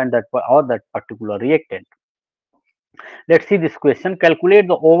reactant and that particular reactant. Let's see this question. Calculate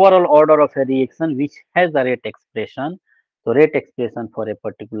the overall order of a reaction which has the rate expression. So rate expression for a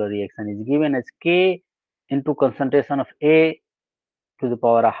particular reaction is given as K into concentration of A to the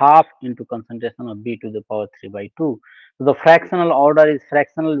power half into concentration of B to the power 3 by 2. So the fractional order is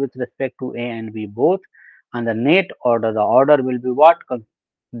fractional with respect to A and B both, and the net order, the order will be what?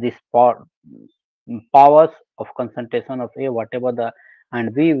 This powers of concentration of A, whatever the,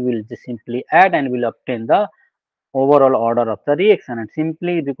 and B will just simply add and will obtain the overall order of the reaction. And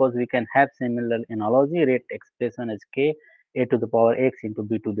simply because we can have similar analogy, rate expression as K A to the power x into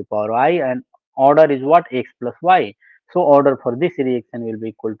B to the power I, and order is what? X plus y. So order for this reaction will be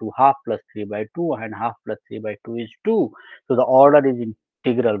equal to half plus 3 by 2, and half plus 3 by 2 is 2. So the order is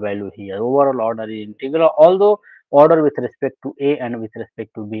integral value here. Overall order is integral, although order with respect to A and with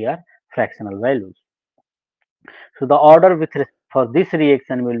respect to B are fractional values. So the order for this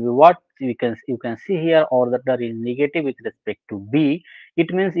reaction will be what? You can see here, order is negative with respect to B.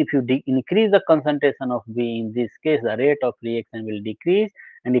 It means if you increase the concentration of B, in this case the rate of reaction will decrease,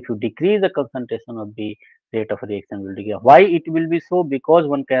 and if you decrease the concentration of B, rate of reaction will decrease. Why it will be so? Because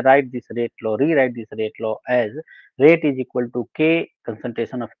one can write this rate law, rewrite this rate law as rate is equal to K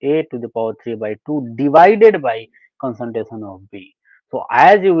concentration of A to the power 3 by 2 divided by concentration of B. So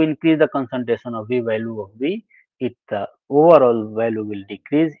as you increase the concentration of B, value of B, the overall value will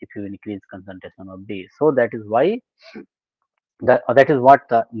decrease if you increase concentration of B. So that is why that is what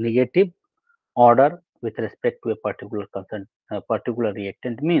the negative order with respect to a particular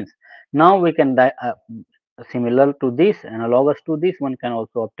reactant means. Now we can similar to this, analogous to this, one can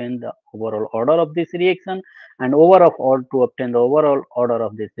also obtain the overall order of this reaction, and to obtain the overall order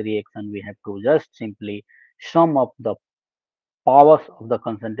of this reaction, we have to just simply sum up the powers of the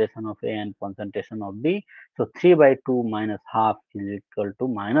concentration of A and concentration of B. So 3 by 2 minus half is equal to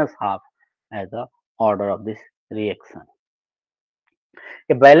minus half as the order of this reaction.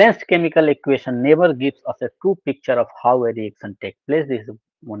 A balanced chemical equation never gives us a true picture of how a reaction takes place. This is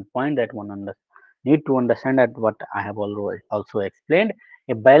one point that one need to understand, that what I have also explained.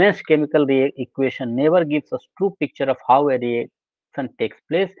 A balanced chemical equation never gives us true picture of how a reaction takes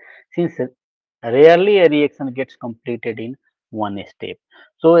place, since rarely a reaction gets completed in one step.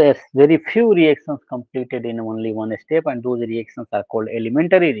 So, very few reactions completed in only one step, and those reactions are called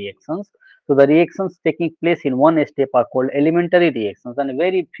elementary reactions. So, the reactions taking place in one step are called elementary reactions, and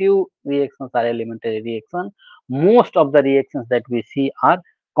very few reactions are elementary reactions. Most of the reactions that we see are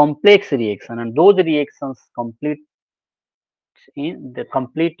complex reaction, and those reactions complete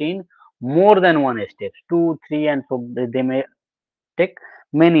in more than one steps, 2, 3, and so they may take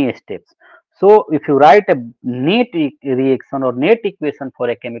many steps. So, if you write a net reaction or net equation for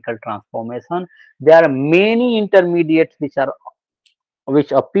a chemical transformation, there are many intermediates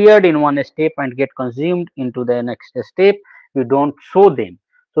which appeared in one step and get consumed into the next step. We don't show them.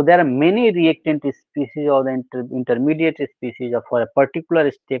 So there are many reactant species or the intermediate species for a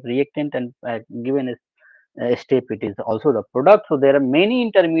particular step reactant, and given a step it is also the product. So there are many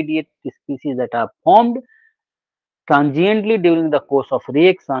intermediate species that are formed transiently during the course of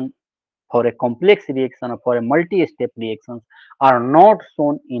reaction. For a complex reaction or for a multi-step reactions are not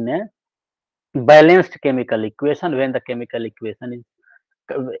shown in a balanced chemical equation when the chemical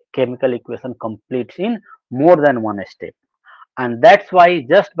equation completes in more than one step. And that's why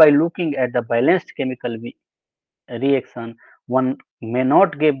just by looking at the balanced chemical reaction, one may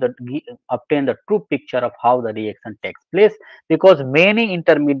not obtain the true picture of how the reaction takes place, because many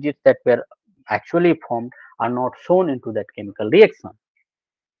intermediates that were actually formed are not shown into that chemical reaction.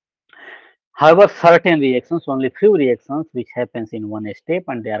 However, certain reactions, only few reactions which happens in one step,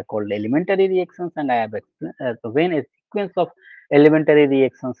 and they are called elementary reactions, and I have explained when a sequence of elementary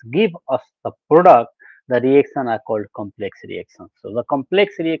reactions give us the product, the reaction are called complex reactions. So the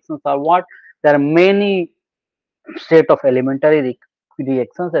complex reactions are what? There are many set of elementary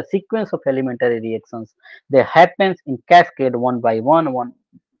reactions, a sequence of elementary reactions. They happens in cascade one by one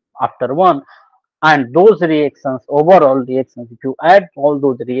after one, and those reactions, overall reactions, if you add all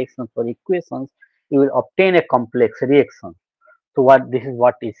those reactions or equations, you will obtain a complex reaction. So this is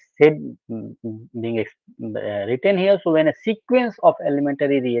what is said, being written here. So when a sequence of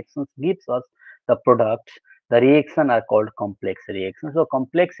elementary reactions gives us the products, the reaction are called complex reactions. So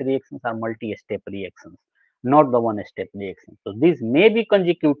complex reactions are multi-step reactions, not the one-step reactions. So these may be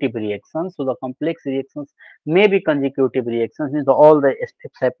consecutive reactions. So the complex reactions may be consecutive reactions, means all the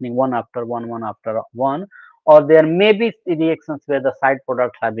steps happening one after one, one after one, or there may be reactions where the side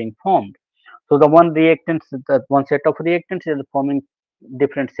products are being formed. So the one reactants, the one set of reactants is forming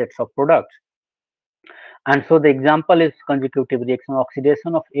different sets of products. And so the example is consecutive reaction.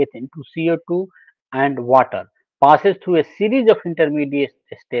 Oxidation of ethane to CO2 and water passes through a series of intermediate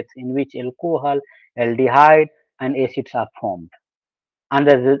steps in which alcohol, aldehyde, and acids are formed. And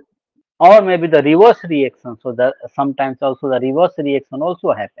or maybe the reverse reaction. So the sometimes also the reverse reaction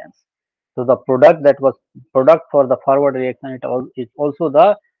also happens. So the product that was product for the forward reaction, is also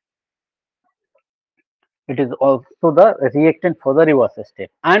the it is also the reactant for the reverse step,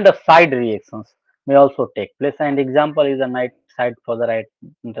 and the side reactions may also take place. And example is the side for the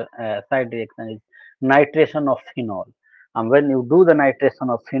side reaction is nitration of phenol. And when you do the nitration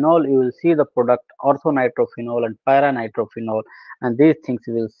of phenol, you will see the product orthonitrophenol and paranitrophenol, and these things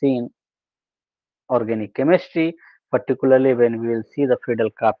you will see in organic chemistry, particularly when we will see the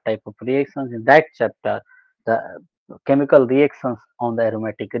Friedel-Crafts type of reactions. In that chapter, the chemical reactions on the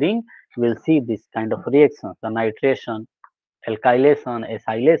aromatic ring, we will see this kind of reactions, the nitration, alkylation,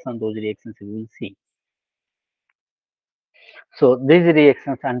 acylation, those reactions we will see. So these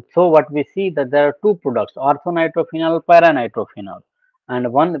reactions, and so what we see that there are two products, orthonitrophenol, paranitrophenol.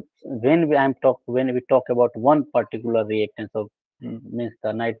 And one, when we talk about one particular reactant, so means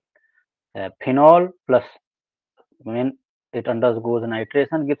the phenol plus, when it undergoes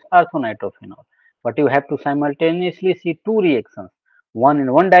nitration, gives orthonitrophenol. But you have to simultaneously see two reactions. One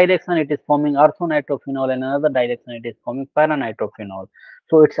in one direction it is forming orthonitrophenol, and another direction it is forming paranitrophenol.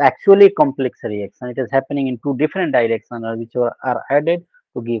 So it's actually complex reaction. It is happening in two different directions, which are added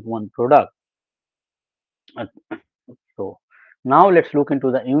to give one product. So now let's look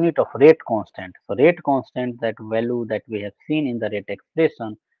into the unit of rate constant. So rate constant, that value that we have seen in the rate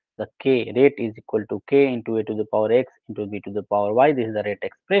expression, the k rate is equal to k into a to the power x into b to the power y. This is the rate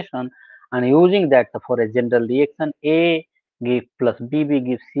expression, and using that for a general reaction, a give plus bb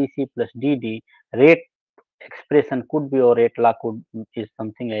gives cc plus dd. Rate expression could be, or rate law could is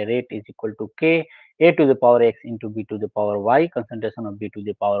something like rate is equal to k a to the power x into b to the power y, concentration of b to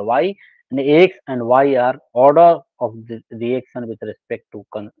the power y, and x and y are order of the reaction with respect to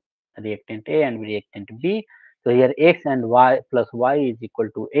reactant a and reactant b. So here x and y plus y is equal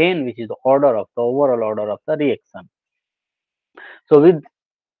to n, which is the order of the overall order of the reaction. So with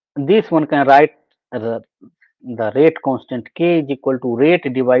this one can write the rate constant k is equal to rate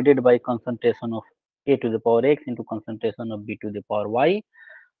divided by concentration of a to the power x into concentration of b to the power y.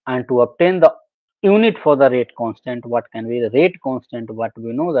 And to obtain the unit for the rate constant, what can be the rate constant? What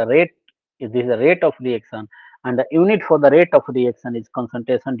we know, the rate is this, the rate of reaction, and the unit for the rate of reaction is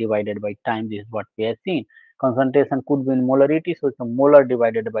concentration divided by time. This is what we have seen. Concentration could be in molarity, so it's a molar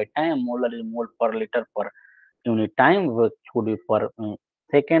divided by time. Molar is mole per liter per unit time, which would be per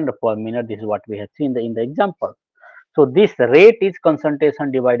second per minute. This is what we have seen in the example. So this rate is concentration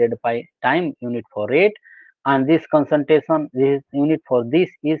divided by time, unit for rate, and this concentration, this unit for this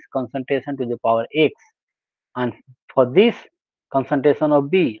is concentration to the power x, and for this concentration of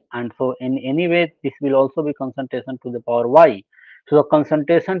b, and so in any way this will also be concentration to the power y. So the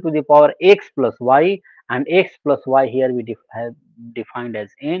concentration to the power x plus y, and x plus y here we have defined as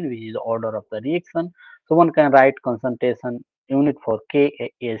n, which is the order of the reaction. So one can write concentration unit for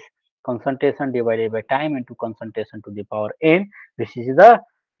k is concentration divided by time into concentration to the power n. This is the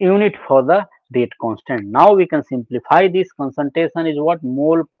unit for the rate constant. Now we can simplify this. Concentration is what?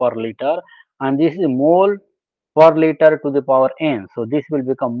 Mole per liter, and this is mole per liter to the power n. So this will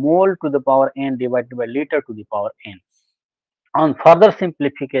become mole to the power n divided by liter to the power n. On further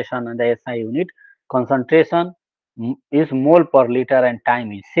simplification in the SI unit, concentration is mole per liter and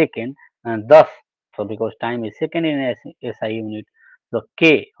time is second, and thus, so because time is second in SI unit, the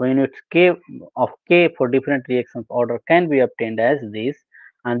K, units K of K for different reactions order can be obtained as this,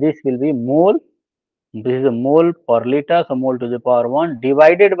 and this will be mole. This is a mole per liter, so mole to the power 1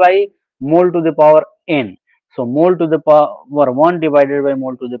 divided by mole to the power n. So mole to the power 1 divided by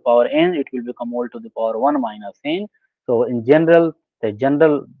mole to the power n, it will become mole to the power 1 minus n. So in general, the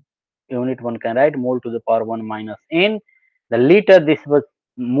general unit one can write mole to the power 1 minus n. The liter, this was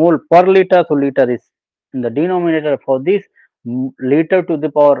mole per liter, so liter is in the denominator. For this, liter to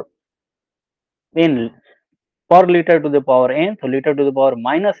the power n per liter to the power n, so liter to the power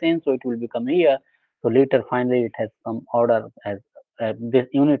minus n, so it will become here. So liter, finally it has come order as this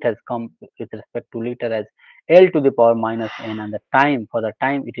unit has come with respect to liter as L to the power minus n, and the time, for the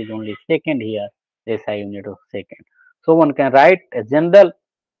time it is only second here. SI unit of second. So one can write a general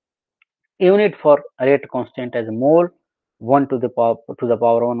unit for rate constant as mole 1 to the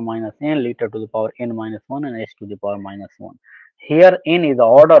power 1 minus n, liter to the power n minus 1, and s to the power minus 1. Here n is the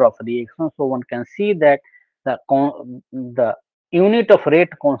order of reaction, so one can see that the unit of rate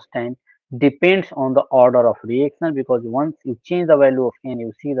constant depends on the order of reaction, because once you change the value of n,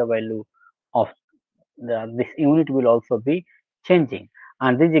 you see the value of this unit will also be changing.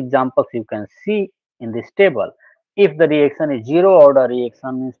 And these examples you can see in this table. If the reaction is zero order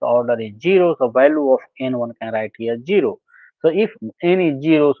reaction, means the order is zero, so value of n one can write here 0. So if n is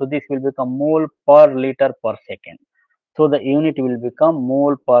 0, so this will become mole per liter per second. So the unit will become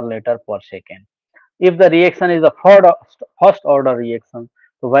mole per liter per second. If the reaction is a first order reaction,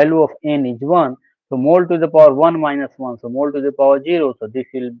 so value of n is 1, so mole to the power 1 minus 1, so mole to the power 0, so this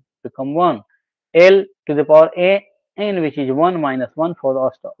will become 1. L to the power a n, which is 1 minus 1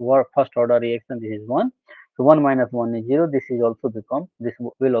 for the first order reaction, this is 1. So 1 minus 1 is 0, this will also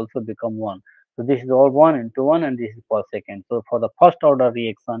become 1. So this is all 1 into 1, and this is per second. So for the first order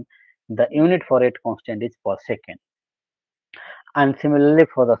reaction, the unit for rate constant is per second. And similarly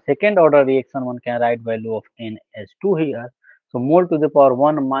for the second order reaction, one can write value of n as 2 here. So mole to the power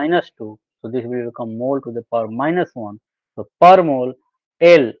 1 minus 2, so this will become mole to the power minus 1. So per mole,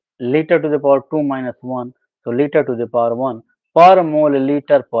 L liter to the power 2 minus 1, so liter to the power 1 per mole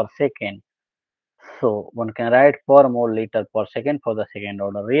liter per second. So one can write per mole liter per second for the second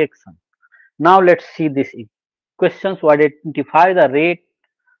order reaction. Now let's see this questions to identify the rate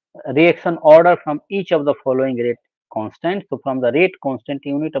reaction order from each of the following rate constant. So from the rate constant,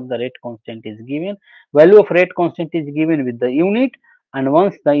 unit of the rate constant is given, value of rate constant is given with the unit, and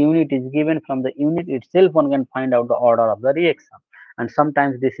once the unit is given, from the unit itself one can find out the order of the reaction, and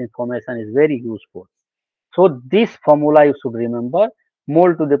sometimes this information is very useful. So this formula you should remember: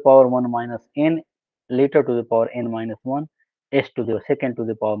 mole to the power 1 minus n, liter to the power n minus 1, s to the second to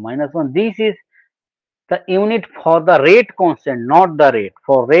the power minus 1. This is the unit for the rate constant, not the rate.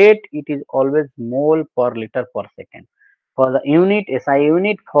 For rate, it is always mole per liter per second. For the unit, SI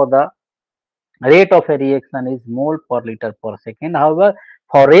unit for the rate of a reaction is mole per liter per second. However,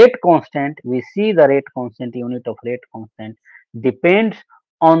 for rate constant, we see the rate constant, unit of rate constant depends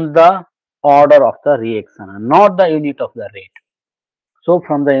on the order of the reaction and not the unit of the rate. So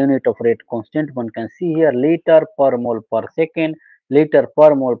from the unit of rate constant, one can see here liter per mole per second, liter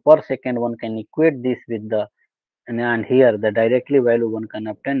per mole per second. One can equate this with the, and here the directly value one can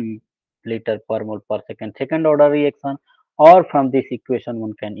obtain liter per mole per second second order reaction, or from this equation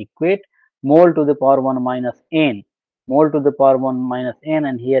one can equate mole to the power 1 minus n, mole to the power 1 minus n,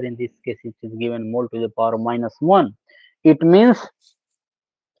 and here in this case it is given mole to the power minus 1. It means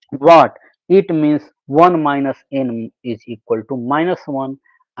what? It means 1 minus n is equal to minus 1,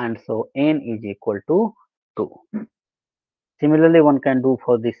 and so n is equal to 2. Similarly, one can do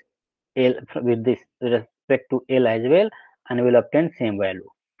for this L with this respect to L as well, and will obtain same value.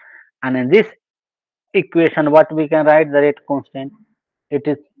 And in this equation, what we can write the rate constant? It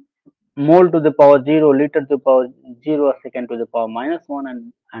is mole to the power 0, liter to the power 0, second to the power minus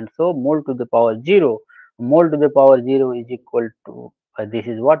 1, and so mole to the power 0. Mole to the power 0 is equal to, this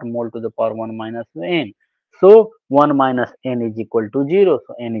is what, mole to the power 1 minus n. So 1 minus n is equal to 0,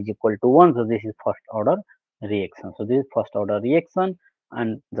 so n is equal to 1. So this is first order reaction. So this is first order reaction,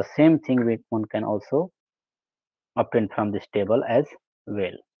 and the same thing one can also obtain from this table as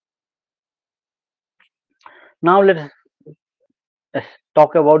well. Now let's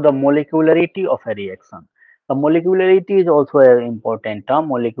talk about the molecularity of a reaction. The molecularity is also an important term.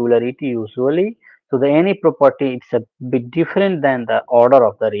 Molecularity usually, so the any property, it's a bit different than the order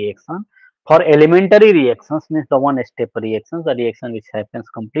of the reaction. For elementary reactions, means the one step reactions, the reaction which happens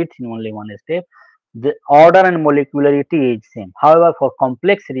completes in only one step, the order and molecularity is same. However, for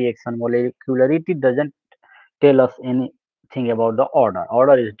complex reaction, molecularity doesn't tell us anything about the order.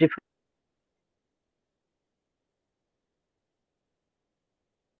 Order is different.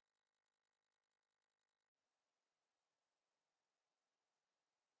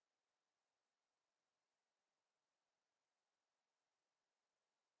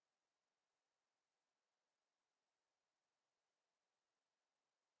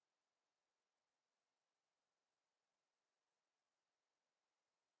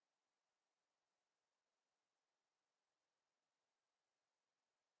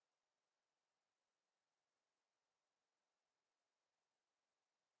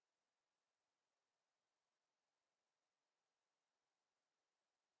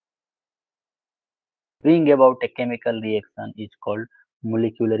 Being about a chemical reaction is called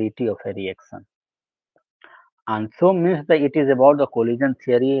molecularity of a reaction. And so means that it is about the collision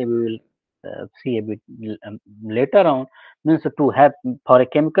theory. We will see a bit later on, means to have for a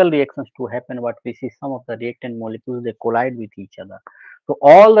chemical reactions to happen, what we see, some of the reactant molecules they collide with each other. So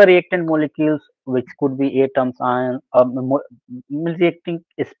all the reactant molecules which could be atoms, ion, reacting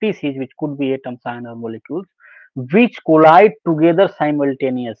species which could be atoms, ion, or molecules which collide together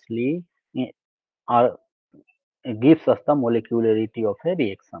simultaneously are gives us the molecularity of a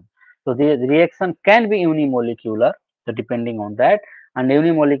reaction. So the reaction can be unimolecular, so depending on that. And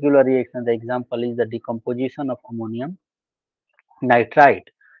unimolecular reaction, the example is the decomposition of ammonium nitrite.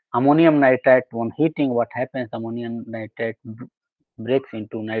 Ammonium nitrite, on heating, what happens? Ammonium nitrite breaks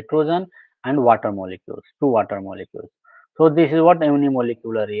into nitrogen and water molecules, two water molecules. So this is what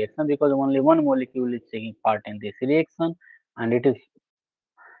unimolecular reaction, because only one molecule is taking part in this reaction, and it is,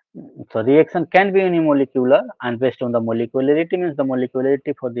 so reaction can be unimolecular, and based on the molecularity, means the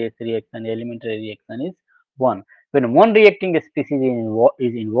molecularity for this reaction, elementary reaction, is 1. When one reacting species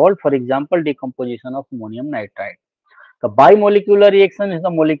is involved, for example, decomposition of ammonium nitrite. The bimolecular reaction is the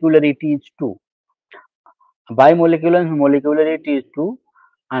molecularity is 2. Bimolecular molecularity is 2,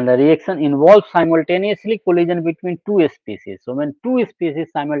 and the reaction involves simultaneously collision between two species. So when two species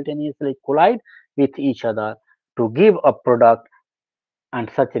simultaneously collide with each other to give a product, and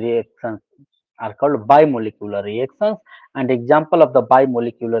such reactions are called bimolecular reactions. And example of the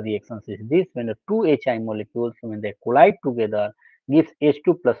bimolecular reactions is this: when the two HI molecules, when they collide together, gives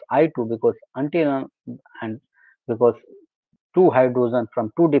H2 plus I2, because until and because two hydrogen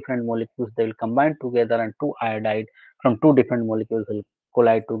from two different molecules, they will combine together, and two iodide from two different molecules will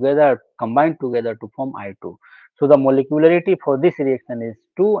collide together, combine together to form I2. So the molecularity for this reaction is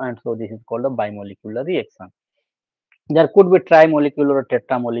 2, and so this is called a bimolecular reaction. There could be trimolecular or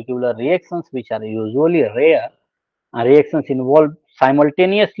tetramolecular reactions, which are usually rare. Reactions involve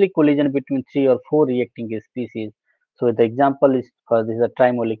simultaneously collision between 3 or 4 reacting species. So the example is, for this is a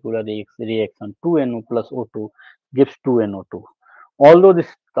trimolecular reaction, 2NO plus O2 gives 2NO2. Although this,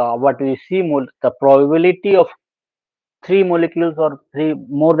 what we see, the probability of 3 molecules or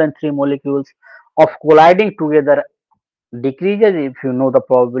more than 3 molecules of colliding together decreases. If you know the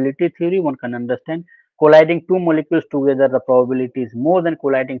probability theory, one can understand colliding two molecules together, the probability is more than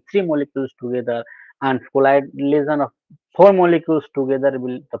colliding three molecules together, and collision of four molecules together,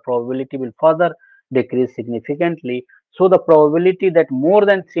 will the probability will further decrease significantly. So the probability that more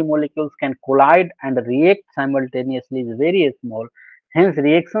than three molecules can collide and react simultaneously is very small. Hence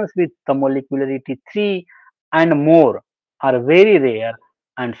reactions with the molecularity 3 and more are very rare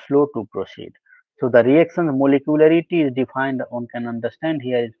and slow to proceed. So the reaction molecularity is defined, one can understand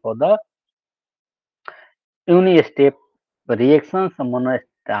here, is for the uni-step reactions,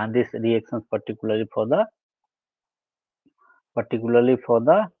 this reactions particularly for the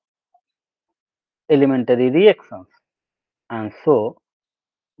elementary reactions. And so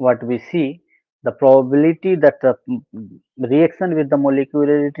what we see, the probability that the reaction with the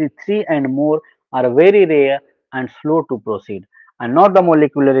molecularity 3 and more are very rare and slow to proceed, and not the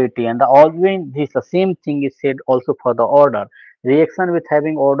molecularity. And the always this the same thing is said also for the order. Reaction with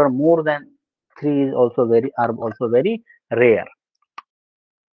having order more than 3 is also very rare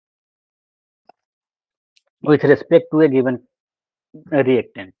with respect to a given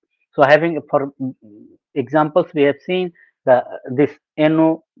reactant. So having, for examples, we have seen the this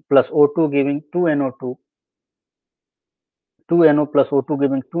NO plus O2 giving 2NO2, 2NO plus O2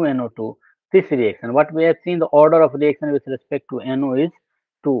 giving 2NO2. This reaction, what we have seen, the order of reaction with respect to NO is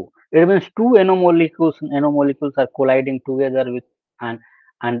 2. It means two NO molecules are colliding together with,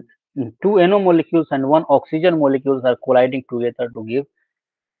 and two NO molecules and one oxygen molecules are colliding together to give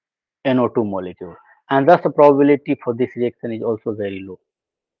NO2 molecule. And thus the probability for this reaction is also very low.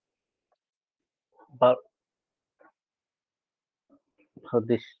 But so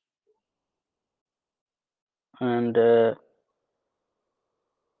this, and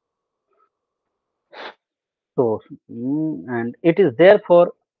so, and it is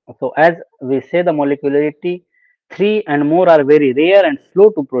therefore, so as we say, the molecularity 3 and more are very rare and slow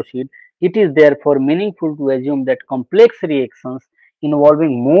to proceed. It is therefore meaningful to assume that complex reactions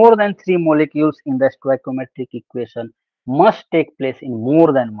involving more than 3 molecules in the stoichiometric equation must take place in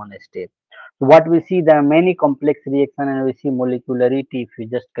more than one step. So what we see, there are many complex reactions, and we see molecularity. If we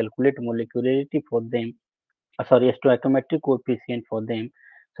just calculate molecularity for them, sorry, stoichiometric coefficient for them.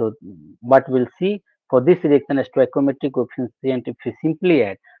 So what we'll see, for this reaction, a stoichiometric coefficient, if you simply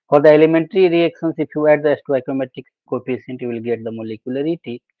add, for the elementary reactions, if you add the stoichiometric coefficient, you will get the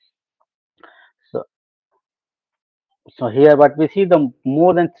molecularity. So, so here what we see, the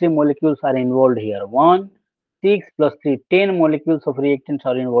more than 3 molecules are involved here. 1, 6 plus 3, 10 molecules of reactants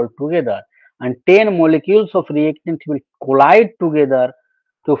are involved together, and 10 molecules of reactants will collide together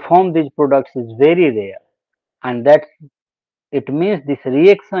to form these products is very rare, and that it means this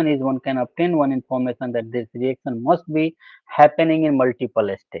reaction is one can obtain one information that this reaction must be happening in multiple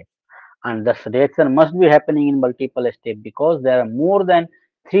steps, and the reaction must be happening in multiple steps because there are more than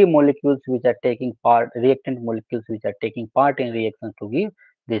three molecules which are taking part, reactant molecules which are taking part in reaction to give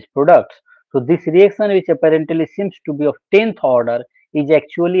these products. So this reaction, which apparently seems to be of 10th order, is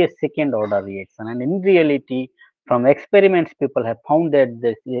actually a second order reaction, and in reality from experiments people have found that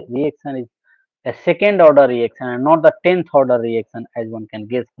this reaction is a second order reaction and not the 10th order reaction as one can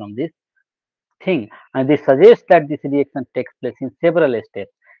guess from this thing, and this suggests that this reaction takes place in several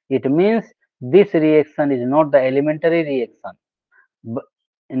steps. It means this reaction is not the elementary reaction, but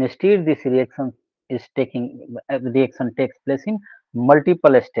instead this reaction takes place in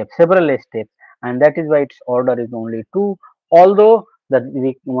multiple steps, several steps, and that is why its order is only 2, although that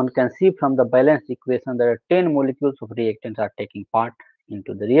one can see from the balanced equation there are 10 molecules of reactants are taking part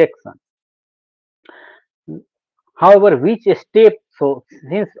into the reaction. However, which step, so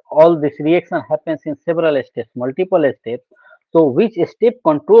since all this reaction happens in several steps, multiple steps, so which step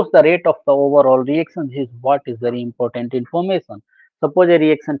controls the rate of the overall reaction? This is what is very important information. Suppose a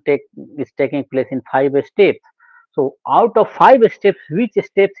reaction is taking place in 5 steps. So out of 5 steps, which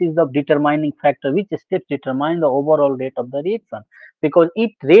steps is the determining factor? Which steps determine the overall rate of the reaction? Because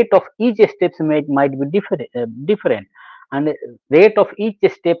each rate of each steps might be different, and rate of each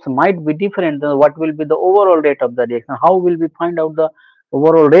steps might be different. Then what will be the overall rate of the reaction? How will we find out the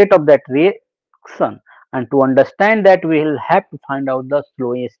overall rate of that reaction? And to understand that, we will have to find out the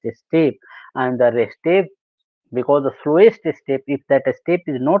slowest step, and the step, because the slowest step, if that step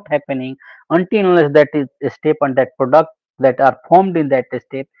is not happening until unless that is a step and that product that are formed in that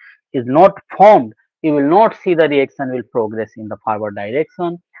step is not formed, you will not see the reaction will progress in the forward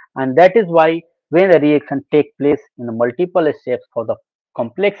direction. And that is why when the reaction take place in the multiple steps for the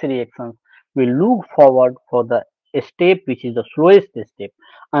complex reactions, we look forward for the step which is the slowest step,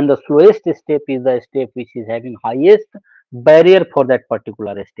 and the slowest step is the step which is having highest barrier for that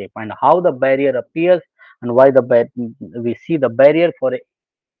particular step. And how the barrier appears, and why we see the barrier for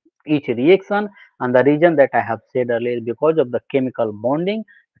each reaction, and the reason that I have said earlier, because of the chemical bonding,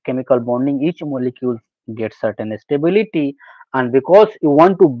 each molecule gets certain stability, and because you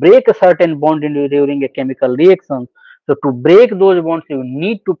want to break a certain bond during a chemical reaction, so to break those bonds you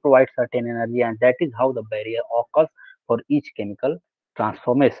need to provide certain energy, and that is how the barrier occurs for each chemical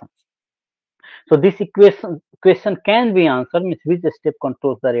transformation. So this question can be answered, means which step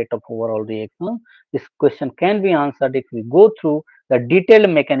controls the rate of overall reaction. This question can be answered if we go through the detailed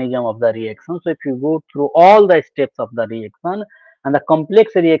mechanism of the reaction. So if you go through all the steps of the reaction, and the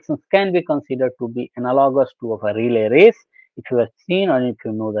complex reactions can be considered to be analogous to of a relay race. If you have seen or if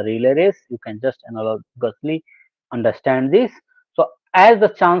you know the relay race, you can just analogously understand this. So as the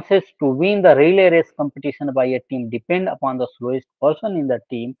chances to win the relay race competition by a team depend upon the slowest person in the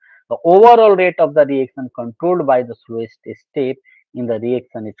team, the overall rate of the reaction controlled by the slowest step in the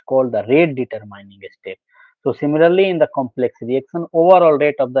reaction is called the rate determining step. So similarly, in the complex reaction, overall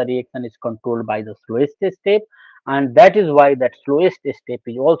rate of the reaction is controlled by the slowest step, and that is why that slowest step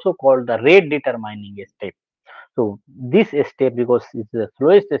is also called the rate determining step. So this step, because it's the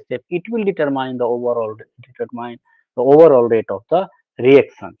slowest step, it will determine the overall rate of the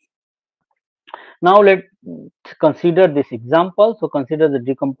reaction. Now let's consider this example. So consider the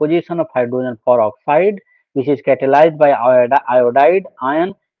decomposition of hydrogen peroxide, which is catalyzed by iodide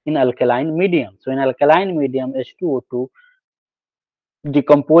ion in alkaline medium. So in alkaline medium, H2O2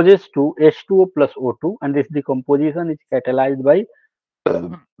 decomposes to H2O plus O2, and this decomposition is catalyzed by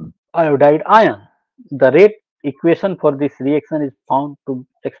iodide ion. The rate equation for this reaction is found to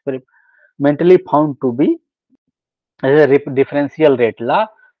experimentally found to be as a differential rate law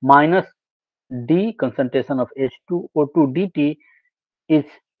minus d concentration of H2O2 dt is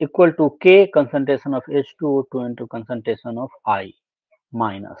equal to K concentration of H2O2 into concentration of I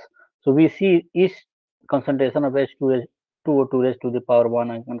minus. So we see each concentration of H2O2 raised to the power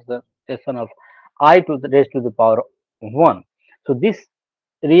 1 and concentration of I to the raised to the power 1. So this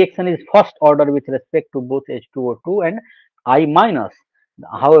reaction is first order with respect to both H2O2 and I minus.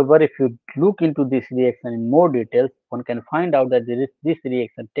 However, if you look into this reaction in more details, one can find out that this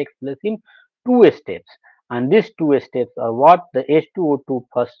reaction takes place in 2 steps, and these 2 steps are what the H2O2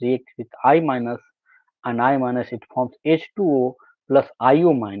 first reacts with I minus, and I minus it forms H2O plus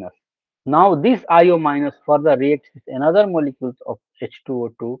IO minus. Now this IO minus further reacts with another molecules of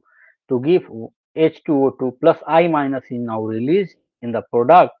H2O2 to give H2O2 plus I minus is now released in the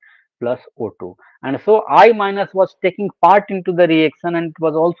product plus O2, and so I minus was taking part into the reaction and it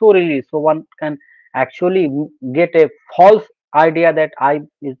was also released. So one can actually get a false idea that I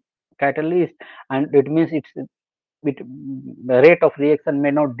is catalyst, and it means the rate of reaction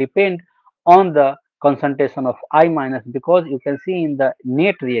may not depend on the concentration of I minus, because you can see in the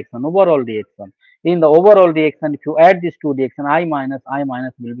net reaction, overall reaction. In the overall reaction, if you add these two reactions, I minus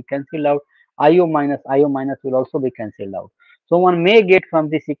will be cancelled out, IO minus will also be cancelled out. So one may get from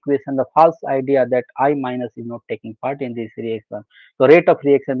this equation the false idea that I minus is not taking part in this reaction. So rate of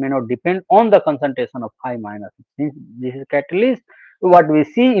reaction may not depend on the concentration of I minus. Since this is catalyst, what we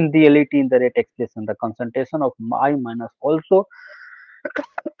see in reality in the rate expression, the concentration of I minus also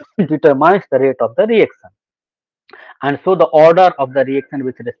determines the rate of the reaction. And so the order of the reaction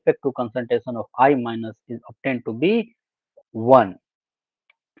with respect to concentration of I minus is obtained to be 1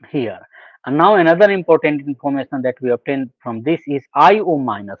 here. And now another important information that we obtain from this is IO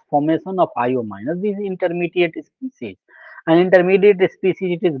minus, formation of IO minus. This is intermediate species. And intermediate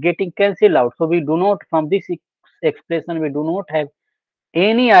species, it is getting cancelled out. So we do not, from this expression, we do not have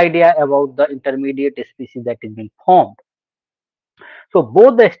any idea about the intermediate species that is being formed. So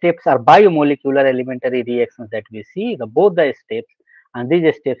both the steps are biomolecular elementary reactions that we see, the both the steps, and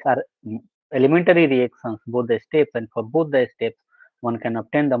these steps are elementary reactions, both the steps, and for both the steps one can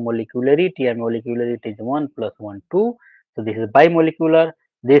obtain the molecularity, and molecularity is 1 plus 1 2. So this is bimolecular.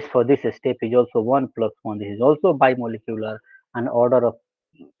 This for this step is also 1 plus 1. This is also bimolecular, and order of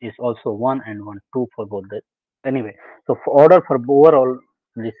is also 1 and 1 2 for both the, anyway. So for order for overall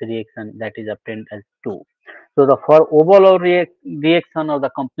this reaction, that is obtained as 2. So the for overall reaction or the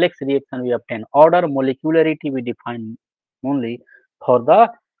complex reaction, we obtain order. Molecularity we define only for the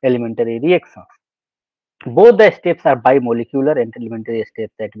elementary reactions. Both the steps are bimolecular and elementary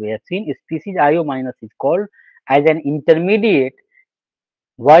steps that we have seen. Species IO minus is called as an intermediate.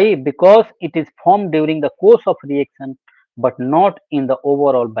 Why? Because it is formed during the course of reaction but not in the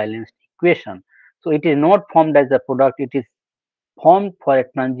overall balanced equation. So it is not formed as a product, it is formed for a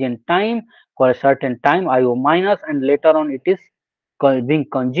transient time, for a certain time IO minus, and later on it is being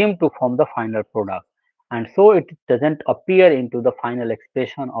consumed to form the final product. And so it doesn't appear into the final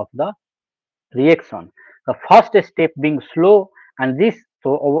expression of the reaction. The first step being slow, and this,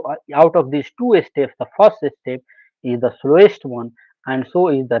 so out of these two steps, the first step is the slowest one, and so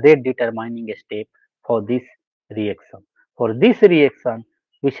is the rate determining step for this reaction. For this reaction,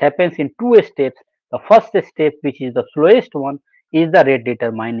 which happens in two steps, the first step, which is the slowest one, is the rate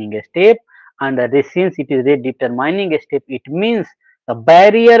determining step, and since it is rate determining step, it means the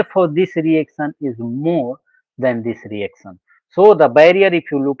barrier for this reaction is more than this reaction. So the barrier, if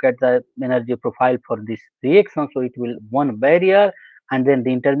you look at the energy profile for this reaction, so it will one barrier, and then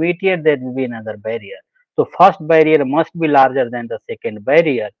the intermediate there will be another barrier. So first barrier must be larger than the second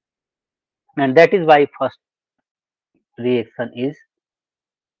barrier, and that is why first reaction is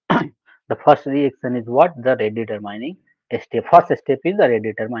the first reaction is what? The rate determining step. First step is the rate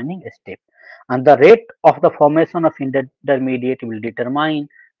determining step, and the rate of the formation of intermediate will determine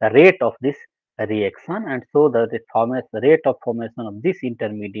the rate of this reaction, and so the rate of formation of this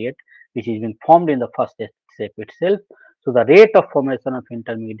intermediate, which is being formed in the first step itself. So the rate of formation of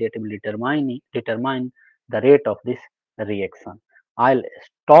intermediate will determine the rate of this reaction. I'll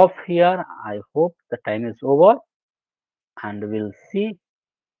stop here. I hope the time is over, and we'll see.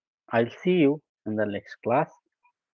 I'll see you in the next class.